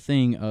real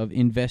thing of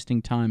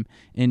investing time.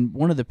 And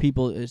one of the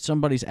people,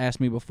 somebody's asked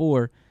me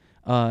before,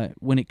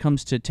 when it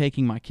comes to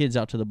taking my kids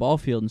out to the ball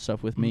field and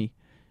stuff with me,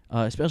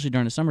 especially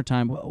during the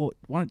summertime, don't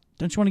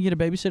you want to get a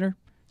babysitter?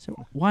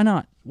 So why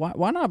not?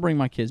 Why not bring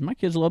my kids? My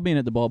kids love being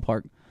at the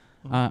ballpark.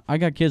 I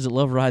got kids that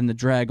love riding the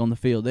drag on the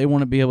field. They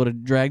want to be able to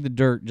drag the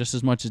dirt just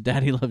as much as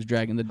Daddy loves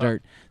dragging the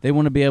dirt. They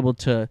want to be able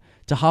to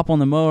hop on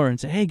the mower and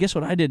say, hey, guess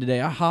what I did today?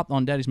 I hopped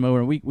on Daddy's mower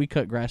and we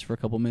cut grass for a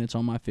couple minutes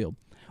on my field.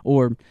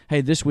 Or,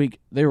 hey, this week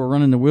they were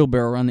running the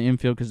wheelbarrow around the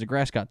infield because the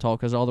grass got tall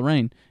because of all the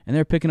rain, and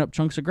they're picking up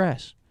chunks of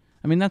grass.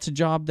 I mean, that's a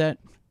job that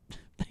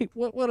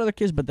what other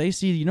kids, but they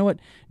see, you know what,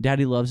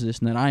 Daddy loves this,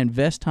 and that I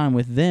invest time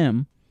with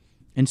them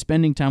and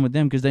spending time with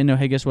them because they know,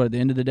 hey, guess what, at the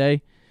end of the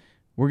day,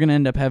 we're going to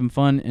end up having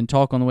fun and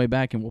talk on the way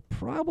back, and we'll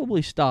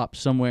probably stop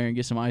somewhere and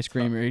get some ice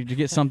cream or to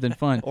get something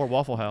fun. Or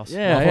Waffle House.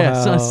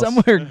 Yeah, so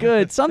somewhere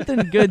good,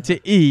 something good to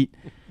eat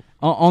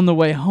on the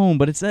way home.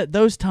 But it's at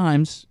those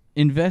times,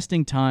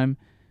 investing time,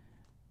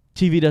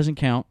 TV doesn't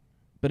count,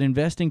 but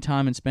investing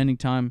time and spending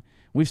time.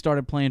 We've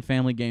started playing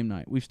family game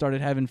night. We've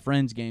started having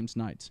friends games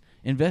nights.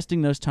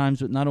 Investing those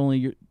times with not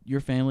only your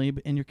family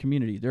but in your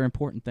community. They're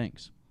important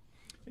things.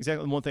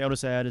 Exactly. One thing I'll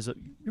just add is that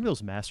you remember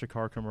those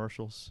MasterCard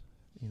commercials,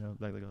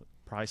 like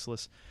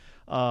priceless.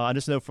 I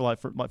just know for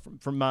me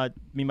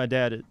and my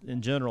dad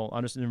in general, I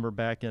just remember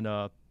back in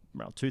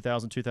around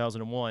 2000,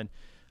 2001,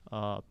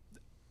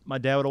 my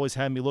dad would always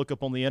have me look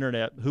up on the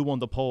internet who won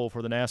the pole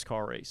for the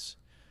NASCAR race.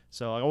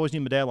 So I always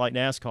knew my dad liked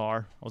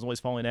NASCAR. I was always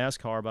following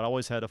NASCAR, but I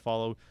always had to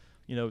follow,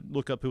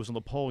 look up who was on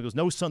the pole. He goes,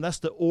 no, son, that's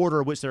the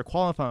order in which they're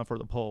qualifying for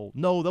the pole.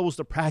 No, that was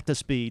the practice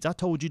speeds. I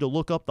told you to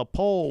look up the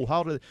pole,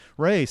 how to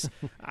race.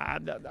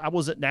 I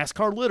was at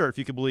NASCAR litter, if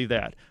you could believe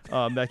that.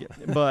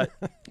 But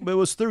it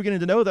was through getting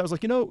to know that I was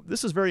like,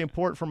 this is very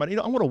important for my,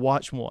 I want to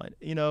watch one.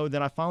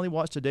 Then I finally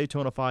watched the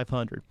Daytona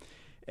 500.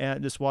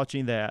 And just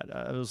watching that,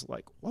 I was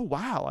like, oh,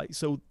 wow.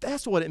 So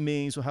that's what it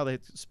means, how they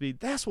speed.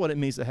 That's what it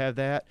means to have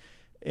that.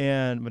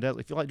 And my dad's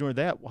like, if you like doing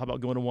that, how about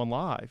going to one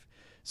live?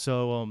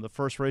 So the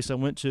first race I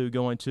went to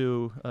going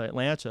to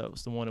Atlanta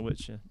was the one in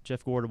which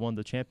Jeff Gordon won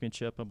the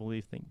championship. I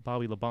believe. I think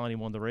Bobby Labonte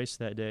won the race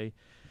that day.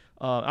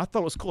 I thought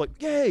it was cool.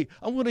 Like, yay,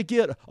 I'm going to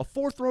get a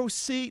fourth row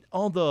seat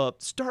on the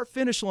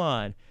start-finish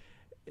line.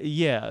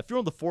 Yeah, if you're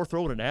on the fourth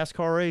row in a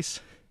NASCAR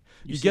race,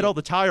 you get all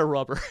the tire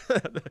rubber.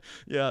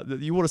 Yeah,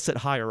 you want to sit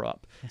higher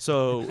up.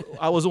 So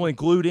I was only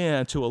glued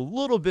in to a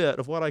little bit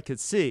of what I could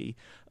see,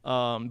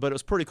 but it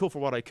was pretty cool for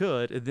what I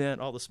could. And then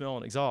all the smell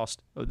and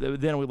exhaust.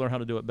 Then we learned how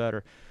to do it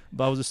better.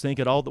 But I was just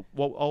thinking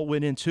what all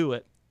went into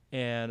it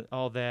and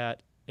all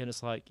that, and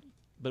it's like,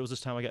 but it was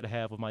this time I got to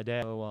have with my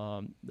dad.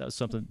 So that was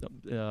something.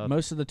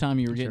 Most of the time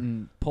you were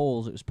getting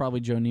polls, it was probably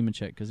Joe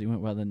Nemechek because he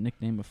went by the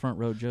nickname of Front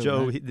Row Joe.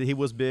 Joe, right? he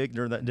was big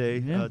during that day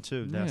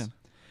too. Yeah.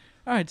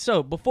 All right,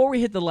 so before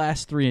we hit the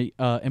last three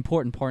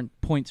important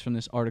points from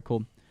this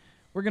article,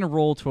 we're going to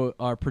roll to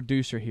our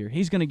producer here.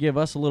 He's going to give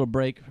us a little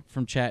break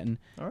from chatting,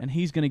 and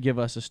he's going to give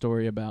us a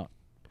story about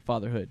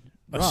fatherhood.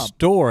 A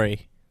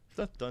story?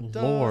 Dun, dun,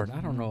 dun. Lord,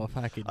 I don't know if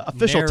I could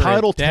official narrow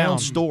title it down. town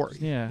story.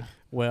 Yeah.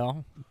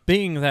 Well,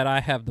 being that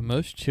I have the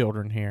most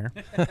children here,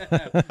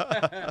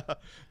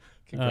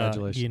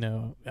 Congratulations. you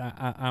know,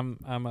 I'm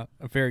a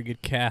very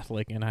good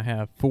Catholic, and I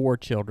have 4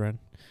 children.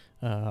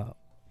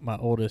 My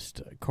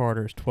oldest,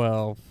 Carter's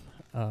 12.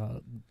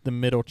 The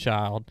middle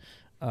child,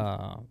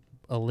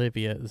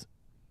 Olivia, is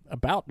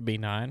about to be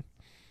 9.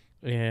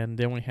 And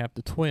then we have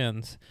the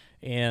twins.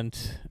 And,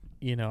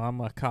 you know, I'm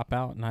a cop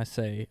out, and I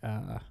say,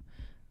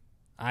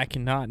 I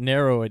cannot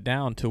narrow it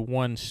down to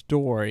one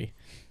story.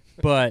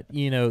 But,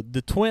 you know,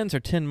 the twins are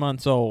 10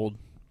 months old.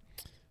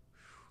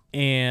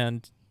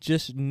 And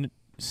just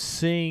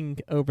seeing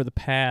over the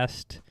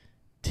past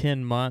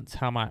 10 months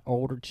how my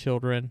older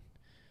children,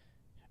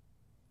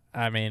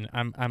 I mean,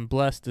 I'm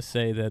blessed to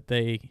say that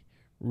they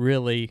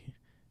really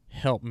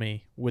help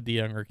me with the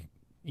younger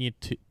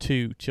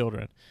 2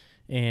 children.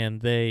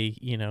 And they,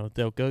 you know,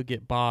 they'll go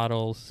get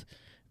bottles,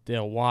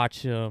 they'll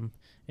watch them,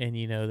 and,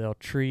 you know, they'll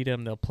treat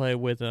them, they'll play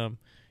with them.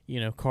 You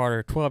know,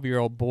 Carter,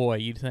 12-year-old boy,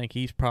 you'd think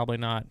he's probably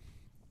not,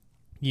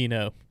 you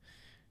know,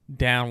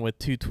 down with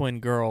 2 twin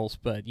girls,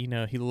 but, you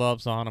know, he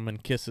loves on them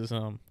and kisses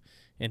them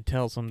and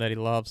tells them that he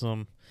loves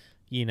them.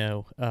 You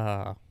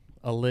know,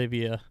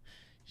 Olivia,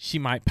 she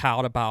might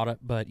pout about it,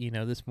 but, you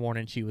know, this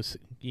morning she was,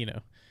 you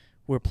know,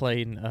 we're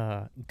playing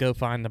Go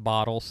Find the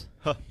Bottles,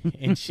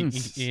 and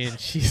she's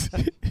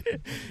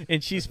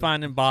and she's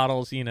finding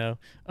bottles, you know,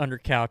 under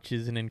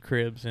couches and in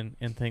cribs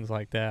and things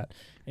like that.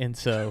 And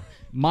so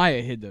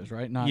Maya hid those,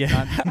 right? Not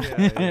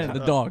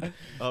the dog.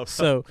 Oh,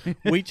 so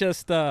we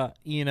just,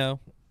 you know,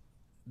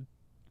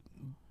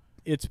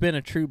 it's been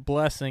a true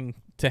blessing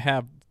to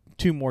have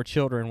 2 more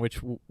children,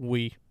 which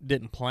we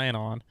didn't plan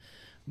on.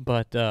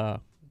 But,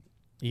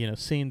 you know,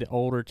 seeing the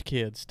older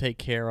kids take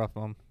care of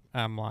them,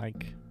 I'm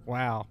like,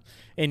 wow.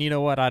 And you know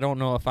what? I don't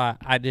know if I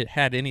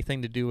had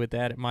anything to do with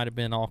that. It might have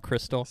been all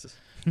Crystal,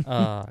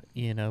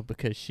 you know,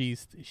 because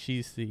she's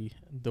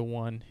the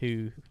one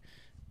who,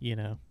 you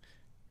know,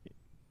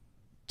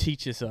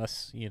 teaches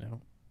us, you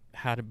know,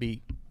 how to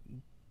be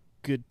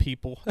good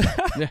people.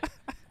 Yeah.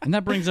 And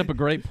that brings up a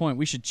great point.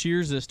 We should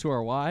cheers this to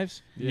our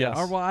wives. Yes.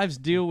 Our wives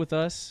deal with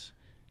us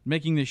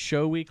making this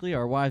show weekly.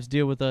 Our wives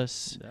deal with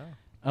us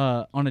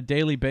on a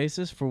daily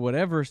basis for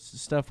whatever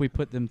stuff we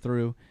put them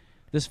through.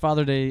 This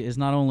Father's Day is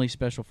not only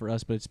special for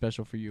us, but it's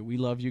special for you. We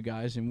love you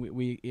guys, and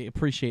we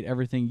appreciate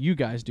everything you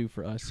guys do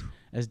for us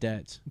as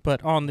dads.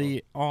 But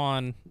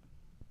on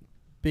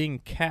being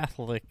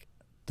Catholic,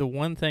 the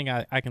one thing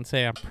I can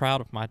say I'm proud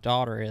of my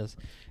daughter is,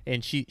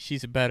 and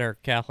she's a better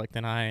Catholic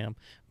than I am,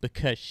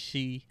 because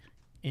she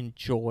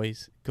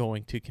enjoys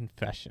going to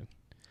confession.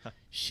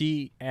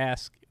 She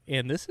asks,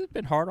 and this has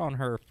been hard on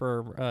her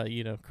for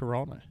you know,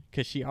 Corona,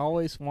 because she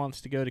always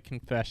wants to go to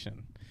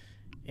confession.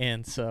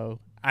 And so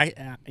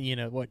I you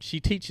know what, she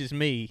teaches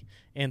me,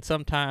 and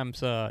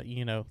sometimes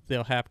you know,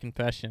 they'll have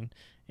confession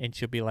and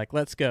she'll be like,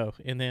 let's go,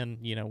 and then,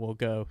 you know, we'll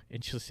go,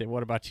 and she'll say,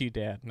 what about you,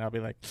 Dad? And I'll be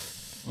like,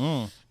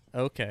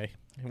 okay,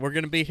 we're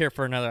gonna be here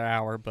for another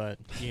hour, but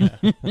you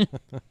know.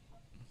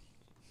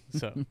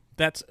 So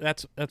that's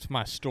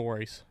my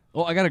stories.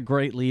 Well, I got a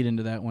great lead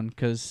into that one,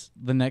 because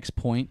the next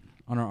point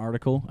on our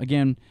article,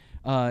 again,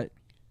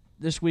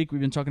 this week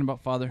we've been talking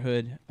about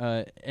fatherhood,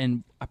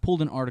 and I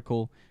pulled an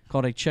article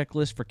called A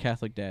Checklist for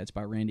Catholic Dads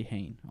by Randy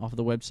Hain off of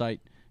the website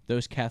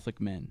Those Catholic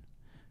Men.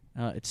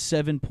 It's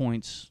 7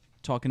 points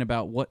talking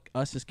about what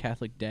us as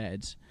Catholic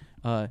dads,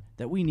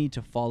 that we need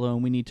to follow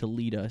and we need to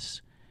lead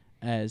us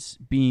as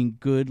being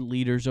good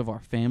leaders of our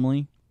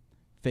family,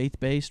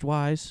 faith-based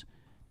wise.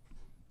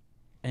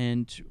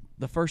 And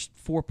the first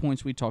 4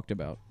 points we talked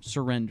about: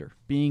 surrender,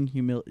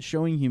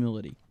 showing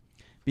humility,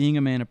 being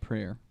a man of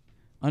prayer,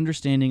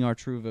 understanding our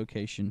true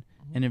vocation,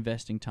 and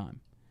investing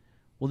time.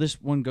 Well,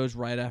 this one goes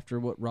right after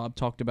what Rob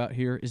talked about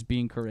here, is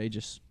being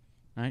courageous.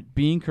 Right?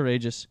 Being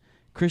courageous.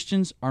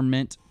 Christians are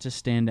meant to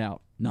stand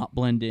out, not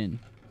blend in.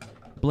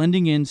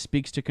 Blending in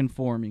speaks to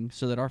conforming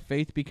so that our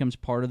faith becomes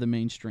part of the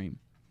mainstream.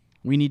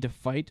 We need to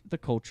fight the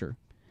culture.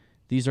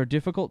 These are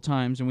difficult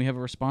times, and we have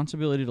a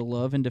responsibility to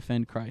love and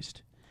defend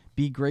Christ.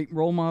 be great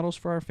role models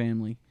for our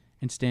family,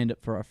 and stand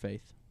up for our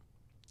faith.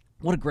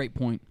 What a great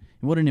point,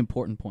 and what an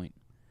important point.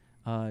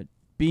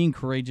 Being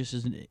courageous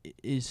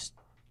is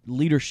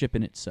leadership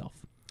in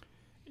itself.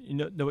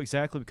 No,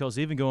 exactly, because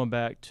even going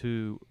back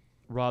to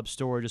Rob's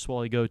story, just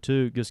while he goes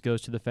to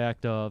the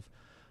fact of,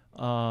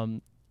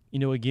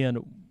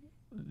 again,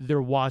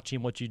 they're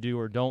watching what you do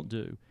or don't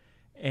do.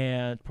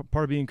 And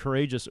part of being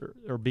courageous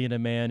or being a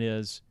man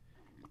is,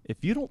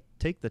 if you don't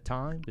take the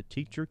time to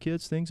teach your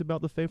kids things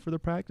about the faith for their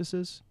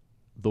practices,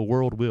 the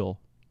world will.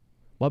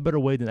 What better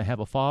way than to have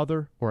a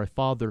father or a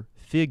father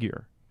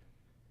figure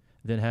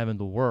than having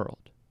the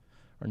world?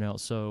 Or now,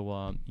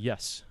 so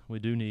yes, we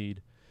do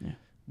need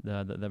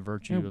that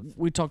virtue of.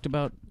 We talked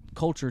about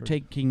culture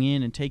taking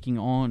in and taking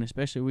on,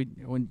 especially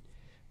when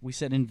we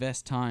said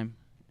invest time.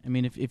 I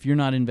mean, if you're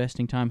not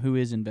investing time, who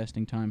is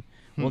investing time?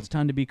 Well, it's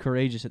time to be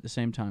courageous at the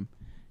same time.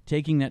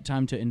 Taking that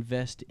time to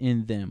invest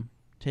in them.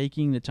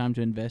 Taking the time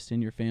to invest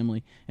in your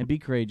family and be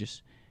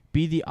courageous.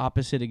 Be the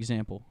opposite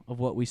example of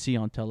what we see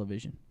on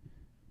television.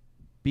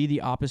 Be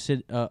the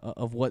opposite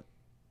of what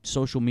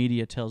social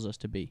media tells us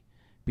to be.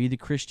 Be the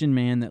Christian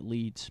man that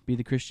leads. Be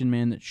the Christian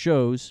man that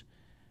shows.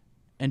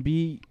 And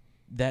be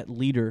that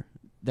leader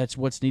that's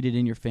what's needed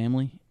in your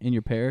family, in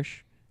your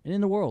parish, and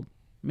in the world.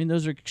 I mean,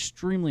 those are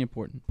extremely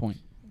important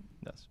points.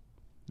 Yes.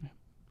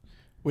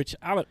 Which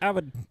I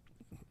would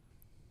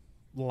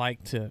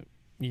like to,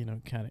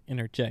 kind of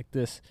interject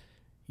this.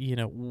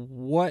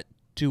 What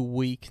do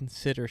we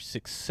consider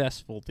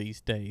successful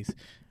these days?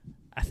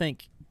 I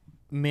think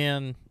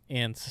men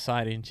and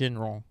society in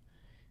general,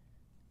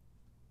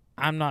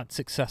 I'm not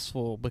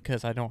successful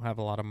because I don't have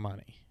a lot of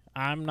money.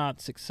 I'm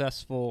not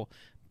successful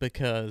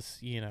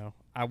because,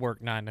 I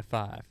work 9 to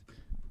 5.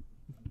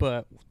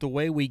 But the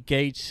way we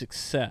gauge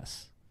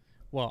success,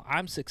 well,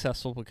 I'm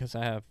successful because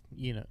I have,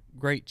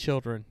 great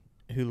children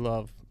who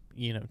love,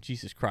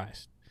 Jesus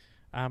Christ.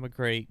 I'm a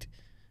great,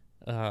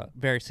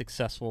 very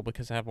successful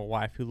because I have a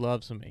wife who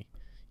loves me,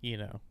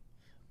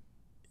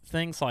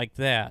 Things like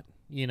that,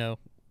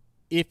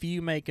 If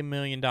you make $1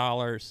 million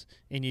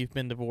and you've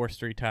been divorced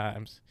 3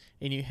 times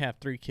and you have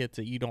 3 kids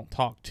that you don't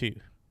talk to,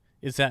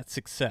 is that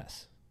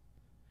success?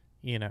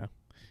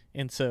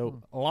 And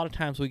so a lot of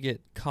times we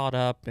get caught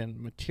up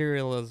in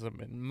materialism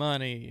and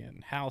money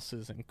and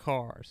houses and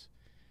cars.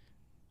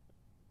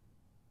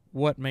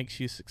 What makes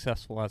you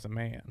successful as a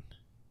man?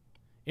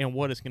 And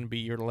what is going to be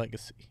your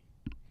legacy?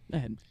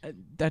 And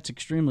that's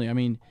extremely, I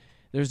mean,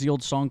 there's the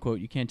old song quote,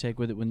 you can't take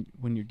with it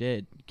when you're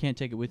dead. You can't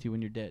take it with you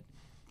when you're dead.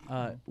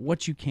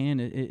 What you can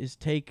is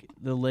take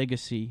the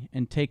legacy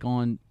and take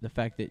on the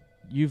fact that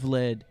you've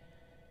led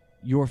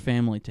your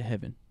family to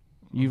heaven.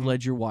 You've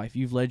led your wife.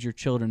 You've led your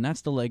children.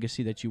 That's the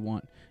legacy that you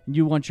want. And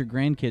you want your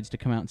grandkids to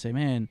come out and say,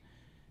 man,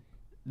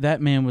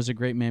 that man was a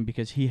great man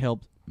because he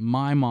helped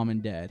my mom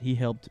and dad. He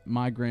helped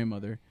my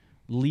grandmother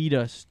lead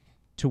us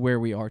to where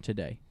we are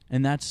today.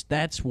 And that's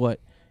what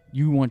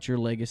you want your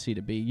legacy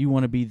to be. You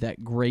want to be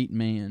that great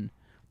man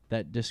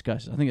that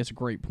discusses. I think that's a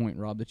great point,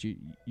 Rob, that you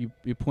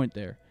point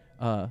there.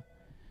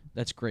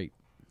 That's great.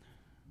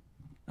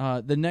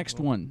 The next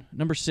one,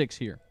 number 6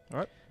 here. All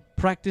right.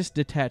 Practice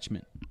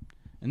detachment.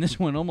 And this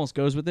one almost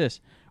goes with this.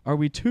 That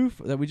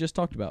we just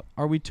talked about.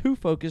 Are we too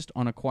focused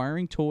on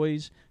acquiring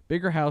toys,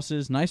 bigger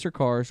houses, nicer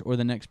cars, or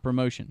the next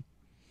promotion?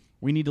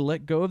 We need to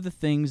let go of the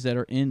things that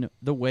are in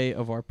the way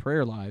of our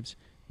prayer lives,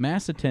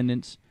 mass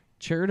attendance,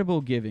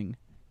 charitable giving,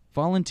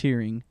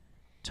 volunteering,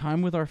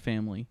 time with our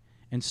family,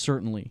 and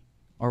certainly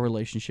our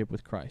relationship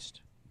with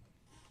Christ.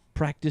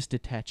 Practice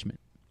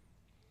detachment.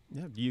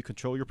 Yeah. Do you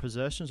control your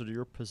possessions, or do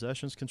your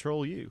possessions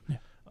control you? Yeah.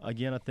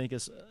 Again, I think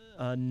it's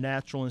a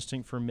natural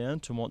instinct for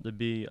men to want to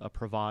be a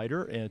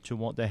provider and to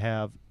want to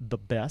have the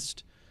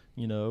best,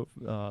 to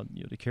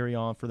carry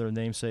on for their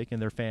namesake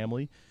and their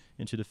family,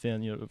 and to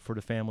defend, for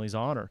the family's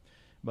honor.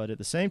 But at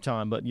the same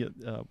time, but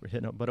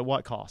at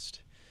what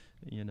cost?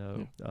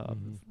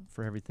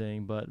 For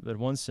everything. But in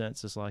one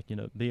sense, it's like,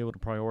 be able to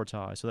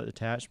prioritize. So that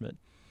detachment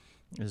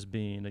is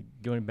being,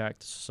 going back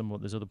to some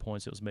of those other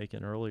points I was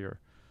making earlier,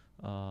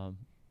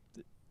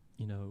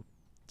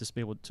 just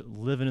be able to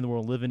living in the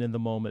world, living in the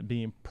moment,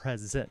 being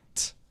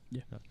present.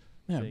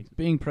 Yeah,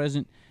 being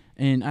present.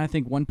 And I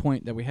think one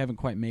point that we haven't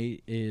quite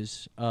made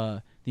is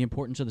the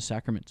importance of the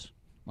sacraments.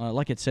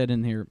 Like it said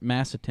in here,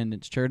 mass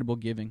attendance, charitable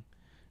giving,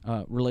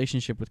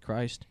 relationship with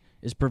Christ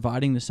is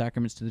providing the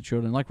sacraments to the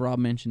children. Like Rob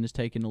mentioned, is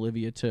taking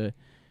Olivia to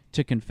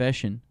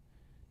confession,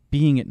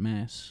 being at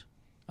Mass,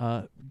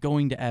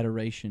 going to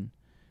adoration,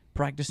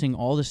 practicing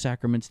all the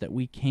sacraments that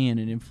we can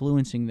and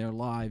influencing their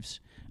lives.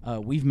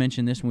 We've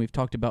mentioned this when we've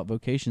talked about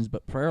vocations,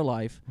 but prayer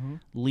life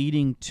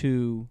leading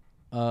to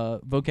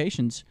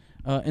vocations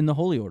in the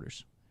holy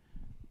orders.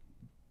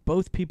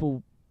 Both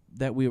people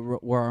that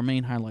were our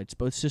main highlights,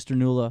 both Sister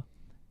Nuala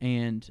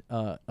and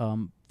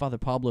Father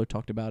Pablo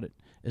talked about it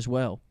as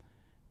well,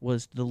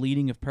 was the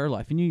leading of prayer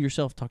life. And you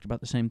yourself talked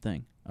about the same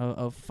thing,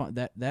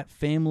 that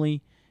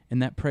family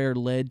and that prayer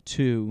led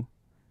to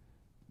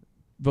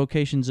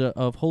vocations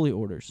of holy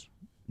orders.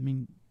 I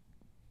mean,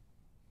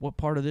 what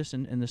part of this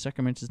and the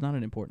sacraments is not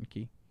an important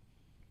key?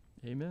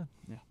 Amen.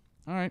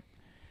 All right.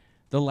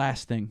 The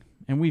last thing,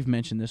 and we've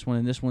mentioned this one,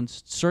 and this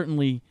one's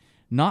certainly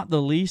not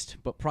the least,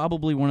 but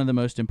probably one of the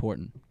most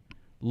important.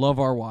 Love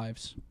our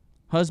wives.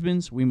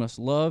 Husbands, we must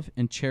love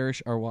and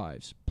cherish our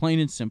wives, plain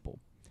and simple.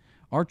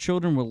 Our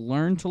children will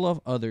learn to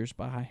love others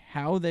by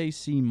how they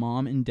see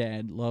mom and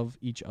dad love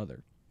each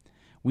other.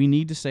 We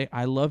need to say,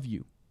 I love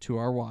you, to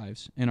our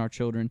wives and our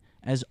children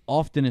as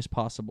often as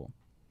possible.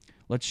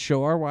 Let's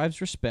show our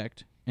wives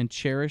respect and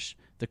cherish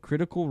the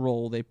critical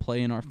role they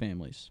play in our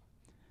families.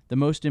 The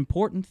most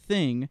important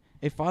thing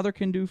a father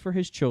can do for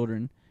his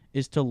children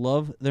is to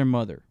love their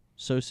mother,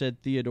 so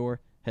said Theodore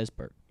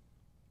Hesburgh.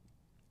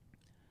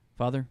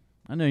 Father,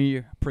 I know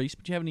you're a priest,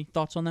 but do you have any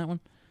thoughts on that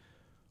one?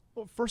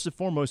 Well, first and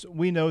foremost,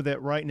 we know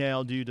that right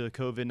now, due to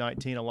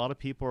COVID-19, a lot of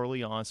people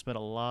early on spent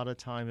a lot of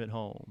time at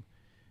home.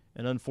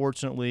 And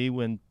unfortunately,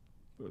 when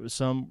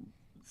some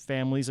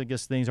families, I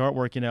guess things aren't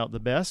working out the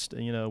best,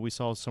 we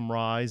saw some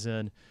rise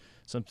in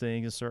some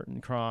things, in certain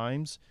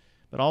crimes.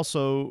 But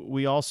also,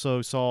 we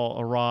also saw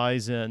a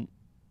rise in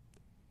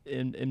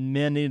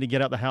men needing to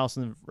get out the house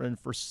and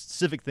for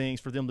specific things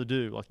for them to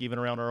do, like even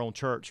around our own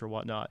church or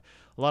whatnot.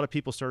 A lot of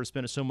people started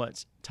spending so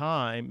much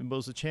time, and it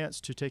was a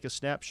chance to take a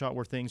snapshot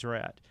where things are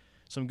at.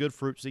 Some good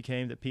fruits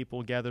came that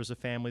people gathered as a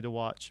family to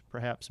watch,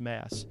 perhaps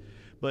Mass.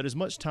 But as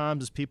much time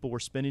as people were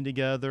spending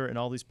together and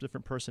all these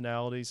different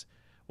personalities,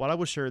 what I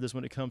would share this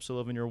when it comes to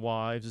loving your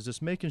wives is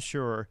just making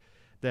sure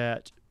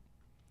that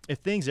if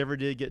things ever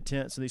did get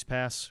tense in these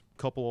past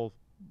couple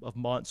of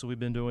months that we've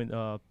been doing,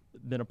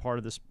 been a part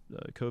of this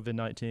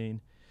COVID-19,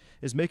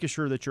 is making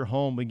sure that your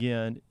home,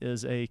 again,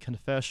 is a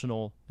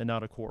confessional and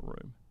not a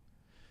courtroom.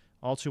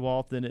 All too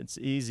often, it's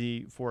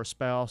easy for a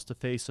spouse to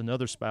face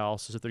another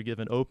spouse as if they're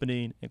given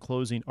opening and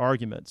closing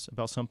arguments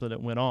about something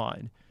that went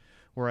on,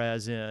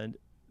 whereas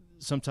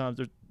sometimes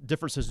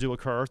differences do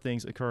occur,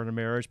 things occur in a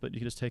marriage, but you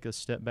can just take a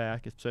step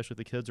back, especially if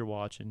the kids are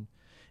watching,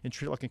 and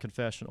treat it like a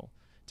confessional.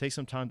 Take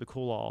some time to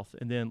cool off,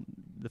 and then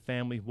the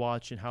family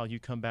watching how you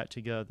come back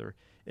together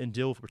and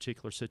deal with a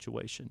particular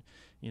situation.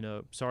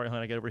 Sorry,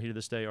 honey, I got overheated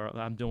this day, or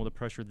I'm dealing with the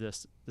pressure of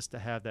this, just to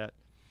have that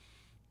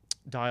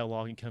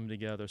dialogue and coming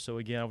together. So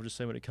again, I would just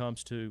say when it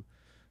comes to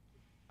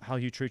how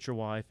you treat your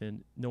wife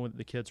and knowing that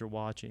the kids are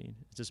watching,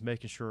 it's just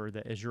making sure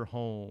that as you're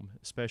home,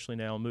 especially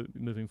now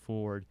moving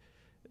forward,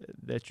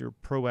 that you're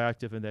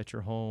proactive and that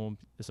your home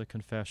is a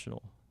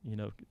confessional,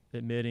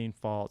 admitting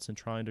faults and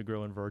trying to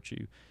grow in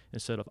virtue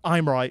instead of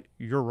I'm right,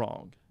 you're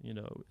wrong,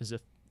 as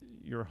if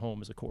your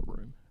home is a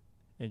courtroom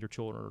and your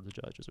children are the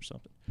judges or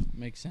something.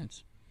 Makes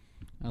sense.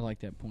 I like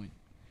that point.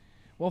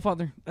 Well,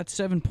 Father, that's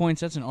 7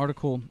 points. That's an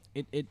article.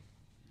 It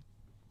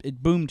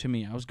boomed to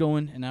me. I was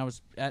going, and I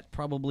was at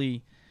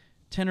probably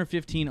 10 or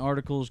 15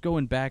 articles,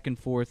 going back and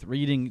forth,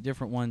 reading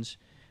different ones.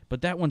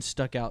 But that one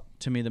stuck out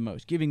to me the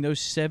most, giving those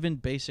 7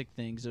 basic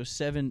things, those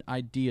 7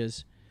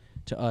 ideas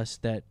to us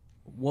that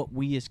what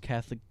we as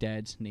Catholic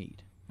dads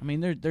need. I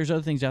mean, there's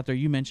other things out there.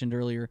 You mentioned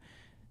earlier,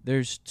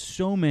 there's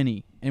so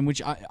many, in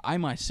which I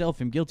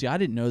myself am guilty. I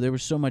didn't know there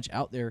was so much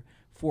out there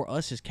for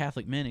us as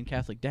Catholic men and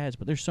Catholic dads,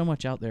 but there's so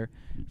much out there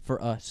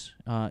for us.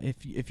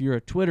 If you're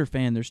a Twitter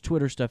fan, there's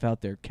Twitter stuff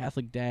out there,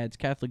 Catholic dads,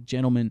 Catholic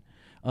gentlemen,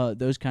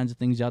 those kinds of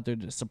things out there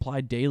to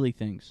supply daily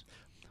things.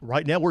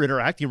 Right now, we're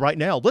interacting right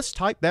now. Let's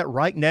type that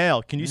right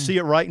now. Can you see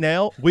it right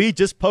now? We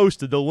just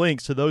posted the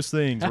links to those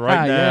things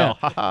right now.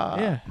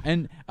 Yeah,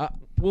 and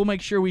we'll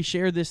make sure we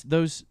share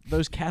those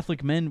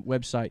Catholic men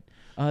website.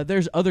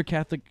 There's other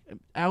Catholic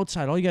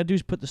outside. All you got to do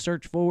is put the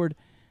search forward,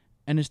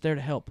 and it's there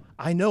to help.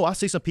 I know. I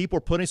see some people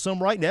are putting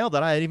some right now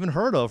that I hadn't even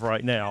heard of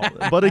right now.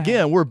 But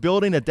again, we're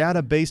building a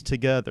database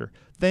together.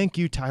 Thank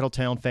you,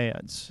 Titletown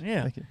fans.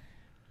 Yeah.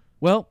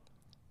 Well,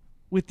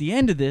 with the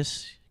end of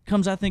this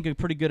comes, I think, a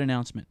pretty good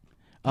announcement.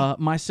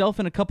 Myself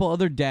and a couple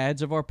other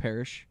dads of our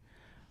parish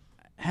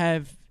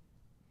have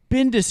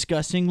been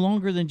discussing,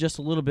 longer than just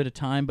a little bit of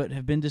time, but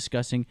have been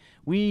discussing,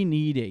 we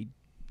need a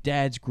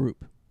dads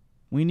group.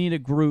 We need a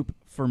group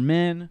for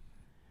men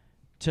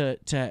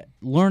to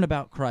learn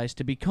about Christ,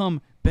 to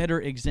become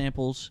better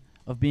examples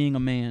of being a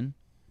man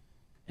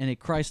and a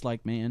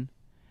Christ-like man.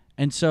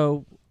 And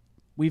so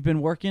we've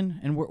been working,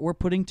 and we're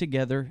putting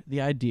together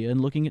the idea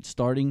and looking at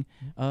starting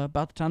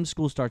about the time the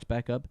school starts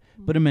back up,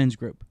 but a men's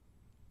group.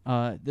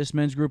 This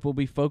men's group will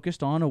be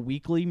focused on a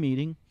weekly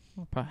meeting,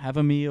 have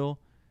a meal,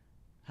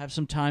 have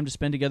some time to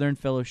spend together in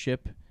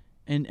fellowship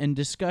and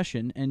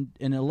discussion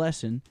and a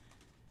lesson,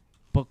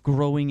 but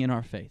growing in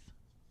our faith.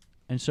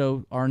 And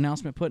so our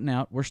announcement putting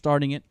out, we're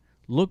starting it.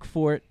 Look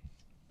for it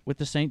with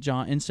the St.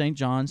 John's.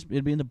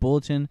 It'll be in the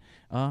bulletin.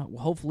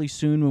 Hopefully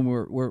soon when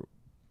we're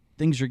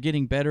things are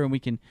getting better and we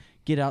can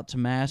get out to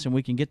Mass and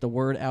we can get the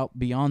word out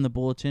beyond the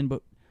bulletin.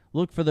 But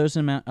look for those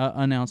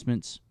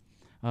announcements.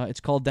 It's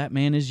called That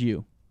Man Is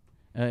You.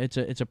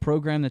 It's a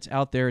program that's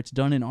out there. It's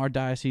done in our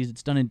diocese.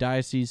 It's done in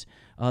dioceses.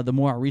 The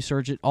more I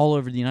research it, all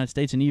over the United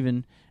States and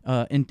even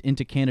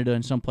into Canada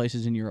and some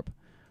places in Europe.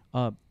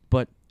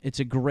 But it's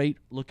a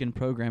great-looking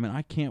program, and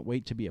I can't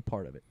wait to be a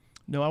part of it.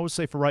 No, I would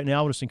say for right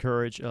now, I would just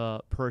encourage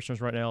parishioners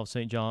right now of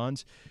St.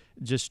 John's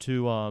just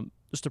to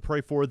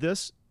pray for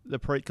this. the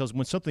pray, because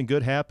when something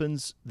good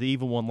happens, the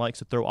evil one likes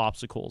to throw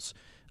obstacles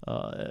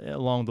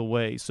along the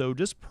way. So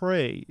just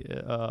pray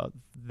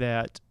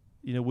that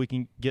we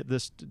can get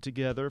this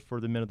together for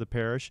the men of the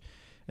parish,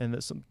 and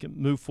that some can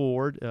move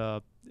forward.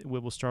 We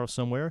will start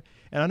somewhere.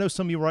 And I know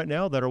some of you right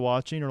now that are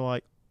watching are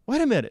like,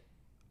 wait a minute,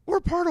 we're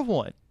part of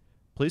one.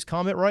 Please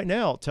comment right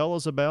now. Tell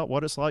us about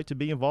what it's like to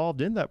be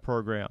involved in that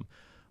program.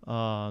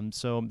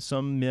 So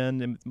some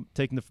men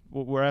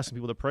we're asking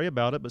people to pray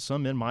about it, but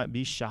some men might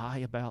be shy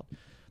about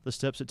the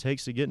steps it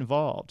takes to get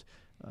involved.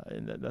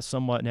 And that's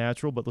somewhat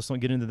natural, but let's not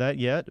get into that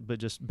yet. But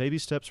just baby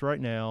steps right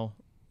now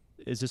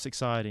is just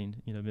exciting.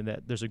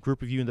 That there's a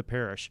group of you in the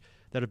parish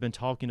that have been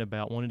talking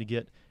about wanting to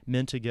get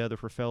men together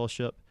for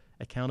fellowship,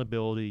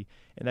 accountability,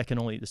 and that can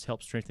only just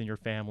help strengthen your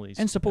families.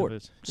 And support.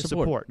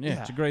 Support. Yeah,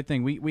 it's a great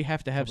thing. We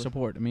have to have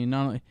support. I mean,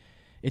 not only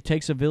it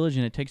takes a village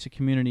and it takes a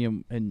community,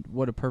 and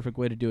what a perfect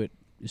way to do it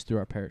is through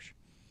our parish.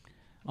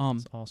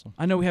 That's awesome.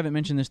 I know we haven't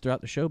mentioned this throughout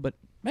the show, but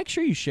make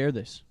sure you share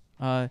this.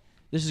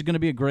 This is going to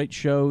be a great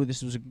show.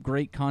 This was a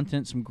great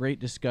content, some great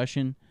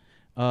discussion.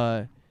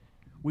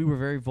 We were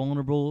very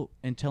vulnerable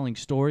in telling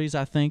stories,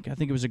 I think. I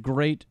think it was a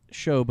great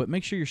show, but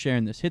make sure you're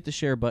sharing this. Hit the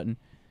share button.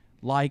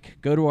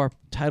 Go to our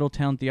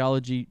Titletown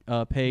Theology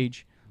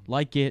page,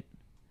 like it.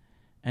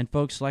 And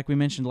folks, like we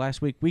mentioned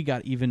last week, we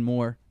got even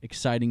more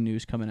exciting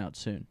news coming out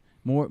soon.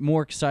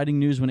 More exciting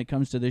news when it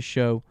comes to this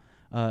show.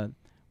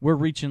 We're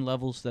reaching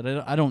levels that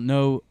I don't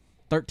know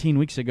 13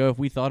 weeks ago if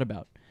we thought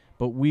about.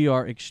 But we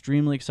are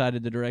extremely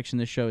excited the direction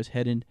this show is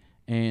headed,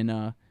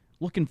 and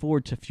looking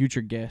forward to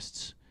future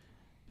guests.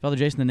 Father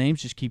Jason, the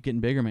names just keep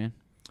getting bigger, man.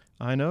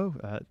 I know.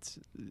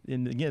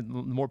 And again,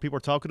 the more people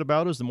are talking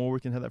about us, the more we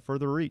can have that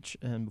further reach.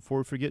 And before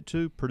we forget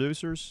to,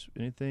 producers,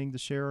 anything to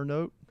share or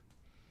note?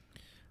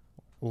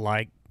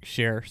 Like,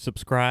 share,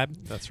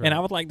 subscribe. That's right. And I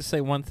would like to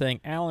say one thing.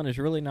 Alan is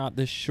really not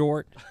this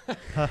short.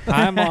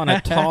 I'm on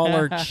a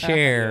taller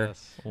chair.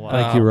 Yes. Wow.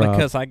 Thank you, Rob.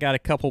 Because I got a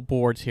couple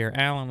boards here.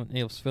 Alan,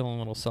 he was feeling a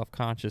little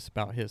self-conscious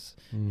about his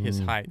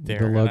height there.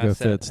 The and I logo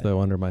said, fits,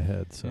 though, under my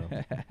head. So.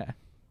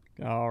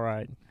 All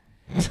right.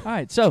 All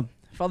right, so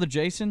Father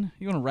Jason,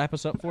 you want to wrap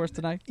us up for us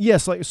tonight?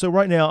 Yes. So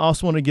right now, I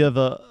also want to give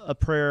a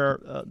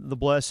prayer, the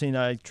blessing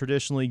I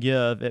traditionally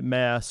give at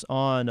Mass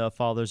on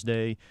Father's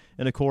Day.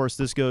 And, of course,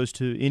 this goes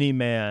to any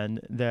man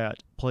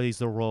that plays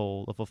the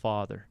role of a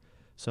father.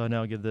 So I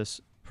now give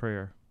this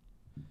prayer.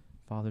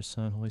 Father,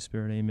 Son, Holy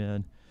Spirit,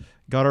 amen.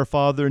 God our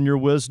Father, in your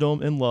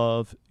wisdom and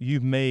love,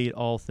 you've made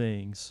all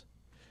things.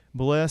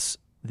 Bless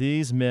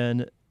these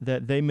men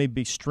that they may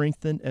be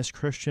strengthened as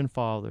Christian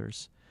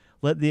fathers.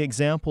 Let the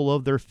example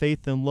of their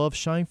faith and love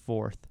shine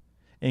forth,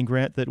 and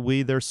grant that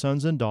we, their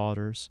sons and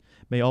daughters,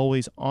 may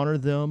always honor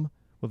them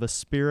with a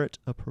spirit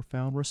of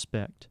profound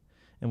respect.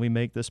 And we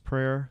make this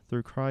prayer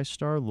through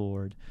Christ our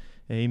Lord.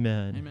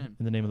 Amen. Amen.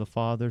 In the name of the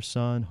Father,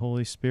 Son,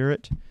 Holy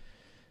Spirit.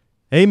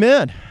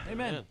 Amen.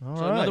 Amen. All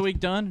So right. another week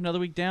done, another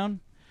week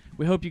down.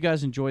 We hope you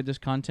guys enjoyed this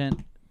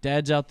content.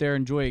 Dads out there,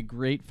 enjoy a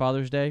great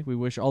Father's Day. We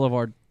wish all of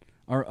our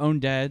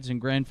own dads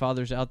and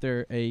grandfathers out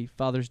there a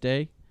Father's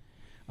Day.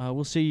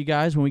 We'll see you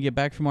guys when we get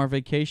back from our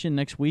vacation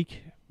next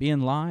week, being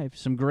live.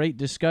 Some great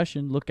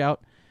discussion. Look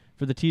out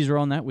for the teaser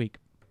on that week.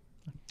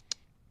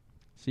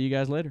 See you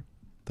guys later.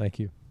 Thank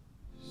you.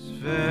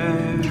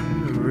 Very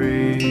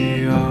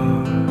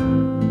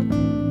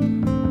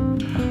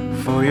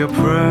for your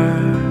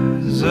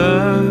presence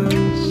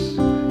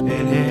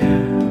in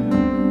here.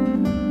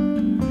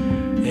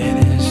 In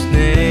His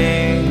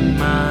name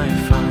I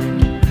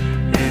find.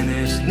 In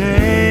His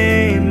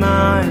name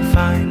I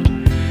find.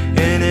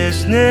 In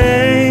His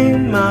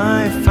name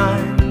I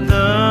find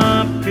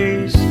the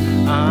peace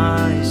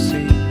I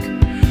seek.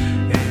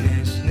 In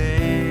His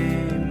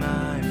name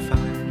I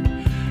find.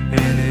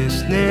 In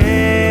His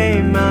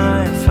name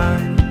I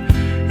find.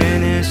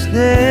 In His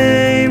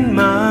name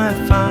I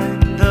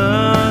find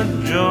the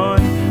joy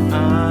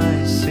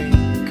I seek.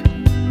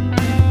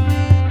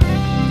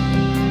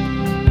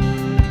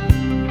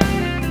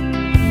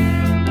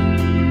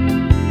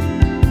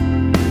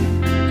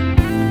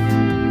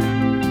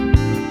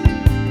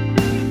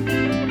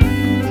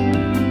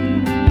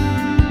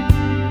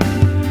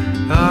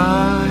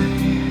 I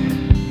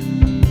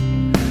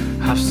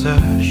have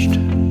searched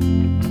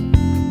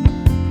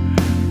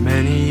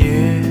many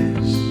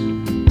years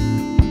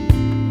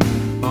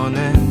on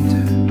end.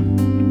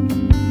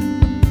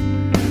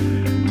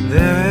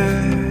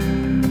 There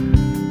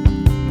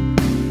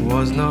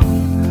was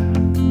none